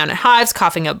breaking out in hives,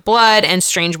 coughing up blood, and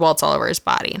strange welts all over his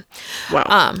body.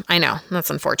 Wow. I know. That's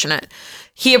unfortunate.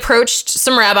 He approached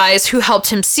some rabbis who helped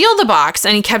him seal the box,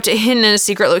 and he kept it hidden in a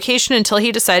secret location until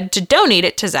he decided to donate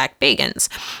it to Zach Bagans.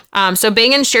 So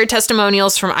Bagans shared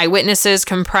testimonials from eyewitnesses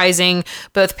comprising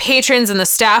both patrons and the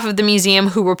staff of the museum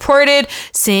who reported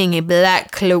seeing a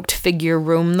black cloaked figure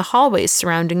roam the hallways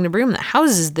surrounding the room that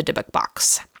houses the Dybbuk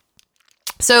box.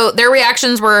 So their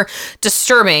reactions were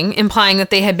disturbing, implying that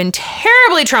they had been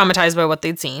terribly traumatized by what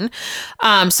they'd seen.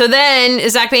 So then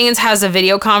Zach Bagans has a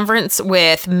video conference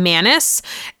with Mannis,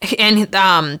 and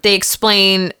they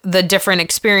explain the different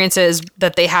experiences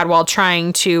that they had while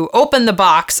trying to open the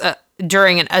box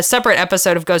during a separate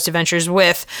episode of Ghost Adventures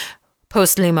with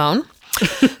Post Limon.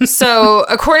 So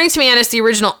according to Mannis, the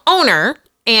original owner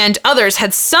and others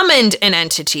had summoned an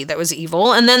entity that was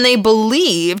evil, and then they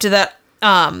believed that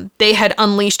they had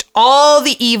unleashed all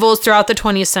the evils throughout the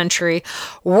 20th century.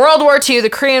 World War II,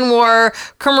 the Korean War,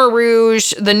 Khmer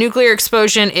Rouge, the nuclear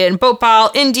explosion in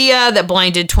Bhopal, India, that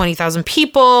blinded 20,000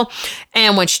 people.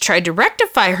 And when she tried to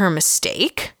rectify her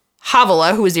mistake,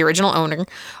 Havilah, who was the original owner,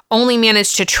 only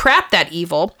managed to trap that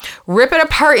evil, rip it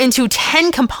apart into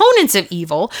 10 components of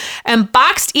evil, and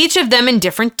boxed each of them in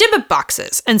different Dybbuk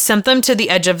boxes and sent them to the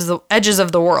edges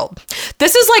of the world.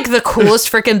 This is like the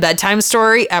coolest freaking bedtime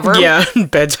story ever. Yeah,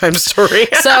 bedtime story.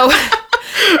 So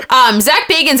Zach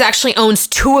Bagans actually owns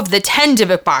 2 of the 10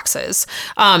 Dybbuk boxes,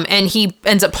 and he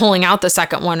ends up pulling out the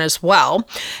second one as well.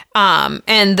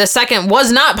 And the second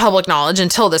was not public knowledge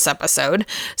until this episode.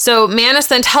 So Mannis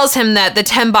then tells him that the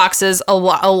 10 boxes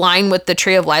align with the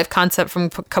Tree of Life concept from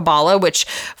Kabbalah, which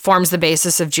forms the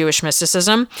basis of Jewish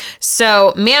mysticism.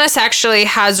 So Mannis actually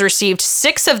has received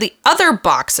 6 of the other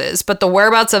boxes, but the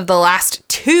whereabouts of the last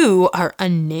 2 are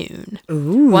unknown.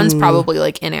 Ooh. One's probably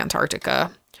like in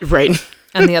Antarctica. Right.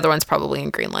 And the other one's probably in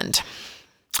Greenland.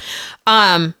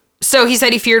 So he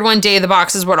said he feared one day the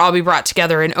boxes would all be brought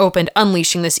together and opened,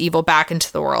 unleashing this evil back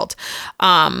into the world.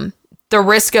 The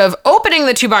risk of opening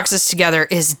the 2 boxes together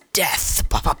is death.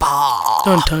 Ba, ba, ba.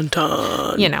 Dun, dun,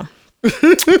 dun. You know.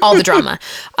 All the drama.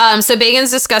 So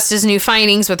Bagans discussed his new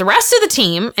findings with the rest of the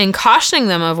team and cautioning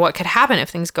them of what could happen if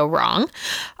things go wrong.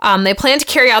 They plan to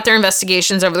carry out their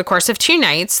investigations over the course of 2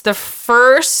 nights. The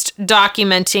first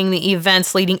documenting the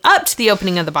events leading up to the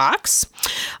opening of the box.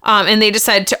 And they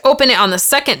decided to open it on the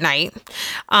second night.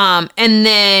 And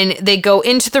then they go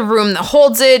into the room that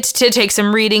holds it to take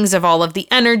some readings of all of the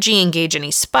energy, engage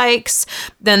any spikes.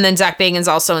 Then Zach Bagans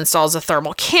also installs a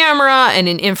thermal camera and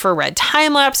an infrared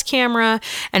time-lapse camera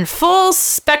and full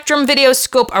spectrum video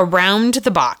scope around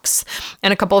the box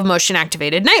and a couple of motion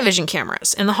activated night vision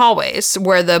cameras in the hallways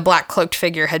where the black cloaked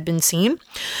figure had been seen.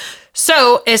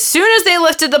 So as soon as they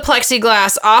lifted the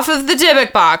plexiglass off of the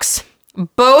Dybbuk box,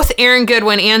 both Aaron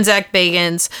Goodwin and Zach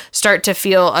Bagans start to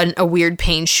feel a weird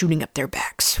pain shooting up their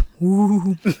backs.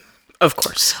 Ooh. Of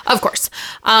course.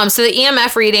 So the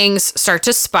EMF readings start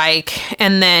to spike,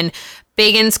 and then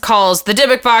Bagans calls the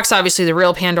Dybbuk box, obviously the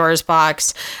real Pandora's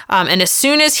box. And as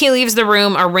soon as he leaves the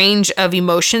room, a range of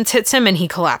emotions hits him and he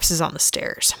collapses on the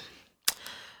stairs.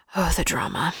 Oh, the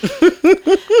drama.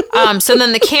 So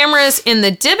then the cameras in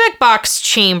the Dybbuk box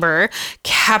chamber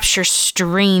capture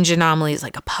strange anomalies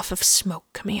like a puff of smoke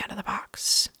coming out of the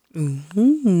box. But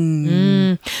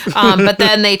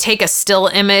then they take a still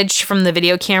image from the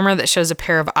video camera that shows a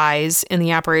pair of eyes in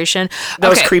the apparition. That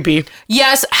was creepy.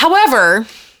 Yes. However,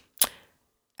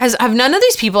 Have none of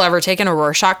these people ever taken a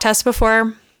Rorschach test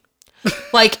before?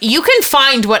 Like, you can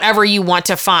find whatever you want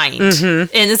to find. And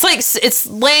it's like, it's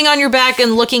laying on your back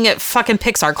and looking at fucking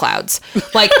Pixar clouds.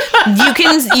 Like,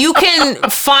 you can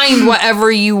find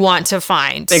whatever you want to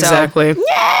find. Exactly. So,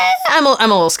 yeah, I'm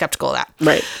a little skeptical of that.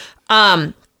 Right.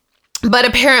 But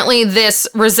apparently this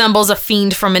resembles a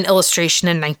fiend from an illustration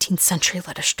in 19th century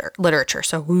literature.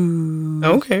 So, woo.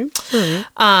 Okay.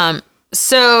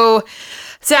 So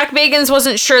Zach Bagans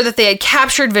wasn't sure that they had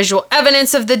captured visual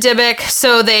evidence of the Dybbuk,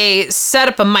 so they set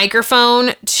up a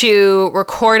microphone to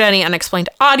record any unexplained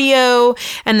audio,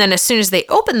 and then as soon as they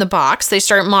open the box, they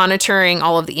start monitoring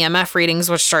all of the EMF readings,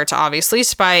 which start to obviously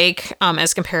spike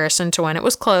as comparison to when it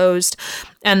was closed.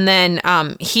 And then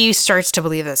he starts to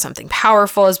believe that something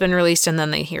powerful has been released, and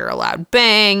then they hear a loud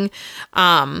bang.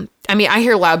 I mean, I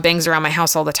hear loud bangs around my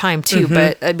house all the time, too,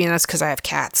 but I mean, that's because I have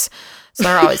cats. So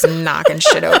they're always knocking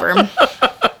shit over.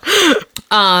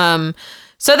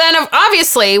 So then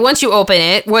obviously once you open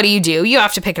it, what do? You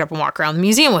have to pick it up and walk around the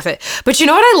museum with it. But you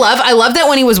know what I love? I love that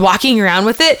when he was walking around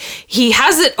with it, he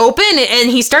has it open and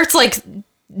he starts like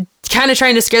kind of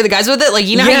trying to scare the guys with it. Like,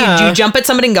 you know how you jump at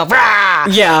somebody and go, rah!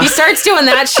 Yeah. He starts doing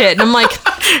that shit. And I'm like,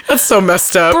 that's so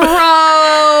messed up.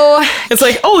 Bro. It's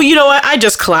like, oh, you know what? I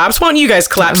just collapsed. Why don't you guys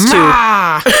collapse too?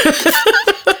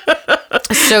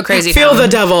 So crazy. Feel the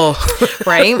devil.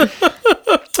 Right?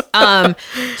 So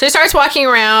he starts walking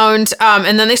around,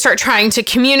 and then they start trying to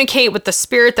communicate with the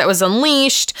spirit that was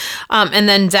unleashed. And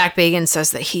then Zach Bagans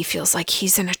says that he feels like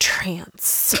he's in a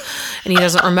trance and he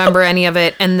doesn't remember any of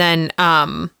it. And then,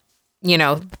 you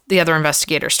know, the other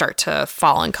investigators start to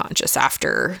fall unconscious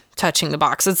after touching the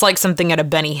box. It's like something at a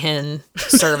Benny Hinn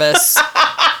service.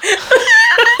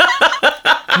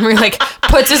 Where he like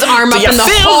puts his arm up and the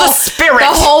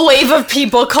whole wave of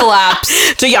people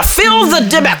collapse. Do you feel the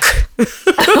Dybbuk?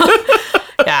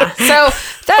 Yeah. So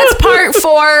that's part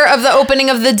 4 of the opening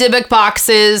of the Dybbuk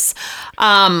boxes.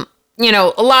 You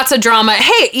know, lots of drama.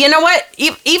 Hey, you know what?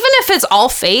 Even if it's all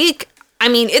fake, I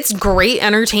mean, it's great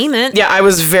entertainment. Yeah, I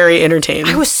was very entertained.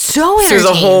 I was so entertained. Through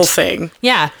the whole thing.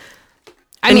 Yeah.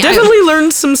 I definitely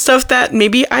learned some stuff that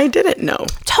maybe I didn't know.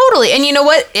 Totally. And you know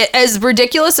what? As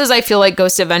ridiculous as I feel like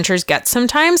Ghost Adventures gets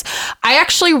sometimes, I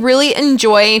actually really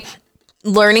enjoy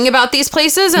learning about these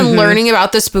places and learning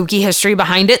about the spooky history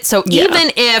behind it. So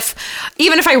even if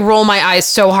I roll my eyes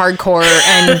so hardcore,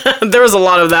 and there was a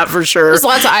lot of that for sure. There's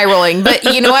lots of eye rolling, but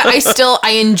you know what?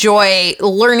 I enjoy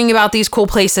learning about these cool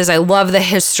places. I love the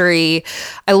history.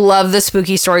 I love the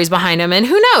spooky stories behind them. And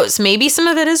who knows? Maybe some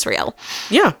of it is real.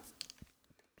 Yeah.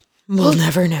 We'll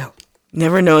never know.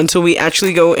 Never know until we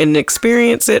actually go and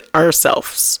experience it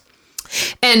ourselves.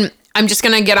 And I'm just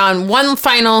going to get on one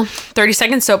final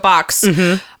 30-second soapbox.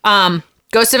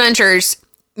 Ghost Adventures,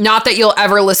 not that you'll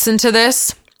ever listen to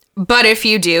this, but if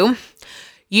you do,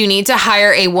 you need to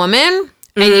hire a woman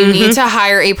and you need to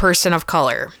hire a person of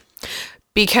color.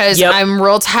 Because I'm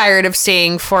real tired of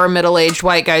seeing 4 middle-aged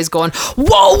white guys going,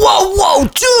 whoa,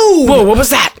 dude! Whoa, what was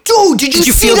that? Dude, did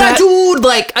you see that, dude?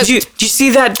 Like, did you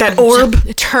see that orb?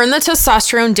 Turn the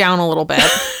testosterone down a little bit.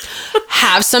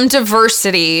 Have some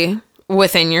diversity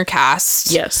within your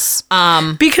cast. Yes.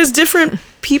 Because different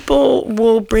people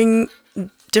will bring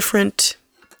different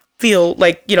feel,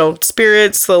 like, you know,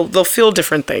 spirits, they'll feel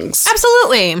different things.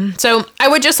 Absolutely. So I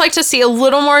would just like to see a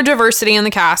little more diversity in the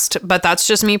cast, but that's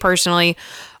just me personally.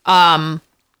 And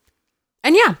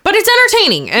yeah, but it's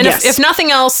entertaining. And if nothing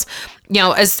else, you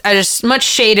know, as much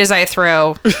shade as I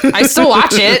throw, I still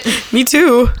watch it. Me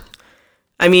too.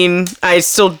 I mean, I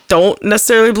still don't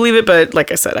necessarily believe it, but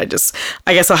like I said, I guess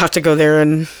I'll have to go there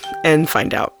and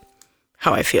find out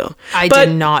how I feel. I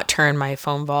did not turn my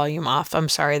phone volume off. I'm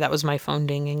sorry. That was my phone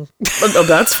dinging. Oh,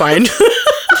 that's fine.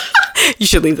 You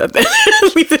should leave that there.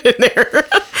 Leave it in there.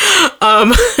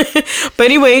 But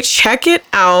anyway, check it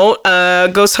out.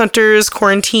 Ghost Hunters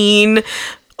Quarantine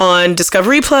on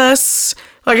Discovery Plus.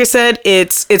 Like I said,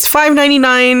 it's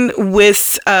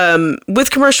 $5.99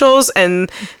 with commercials and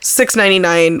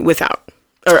 $6.99 without.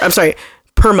 Or I'm sorry,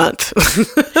 per month.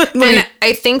 And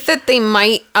I think that they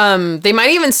might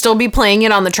even still be playing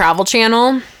it on the Travel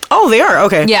Channel. Oh, they are?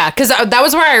 Okay. Yeah, because that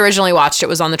was where I originally watched it,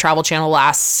 was on the Travel Channel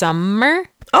last summer.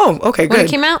 Oh, okay, good. When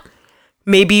it came out.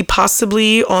 Maybe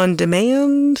possibly on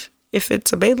demand if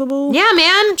it's available. Yeah,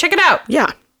 man. Check it out.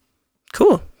 Yeah.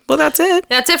 Cool. Well, that's it.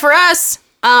 That's it for us.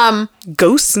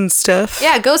 Ghosts and stuff.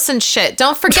 Yeah, ghosts and shit.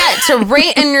 Don't forget to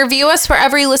rate and review us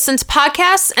wherever you listen to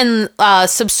podcasts, and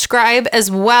subscribe as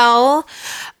well.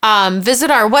 Visit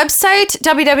our website,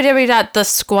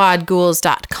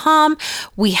 www.thesquadghouls.com.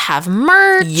 We have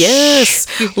merch. Yes.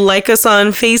 Like us on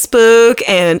Facebook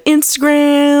and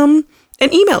Instagram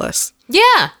and email us.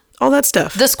 Yeah. All that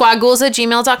stuff.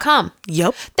 thesquadghouls@gmail.com.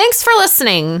 Yep. Thanks for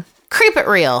listening. Creep it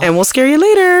real. And we'll scare you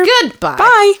later. Goodbye.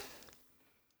 Bye.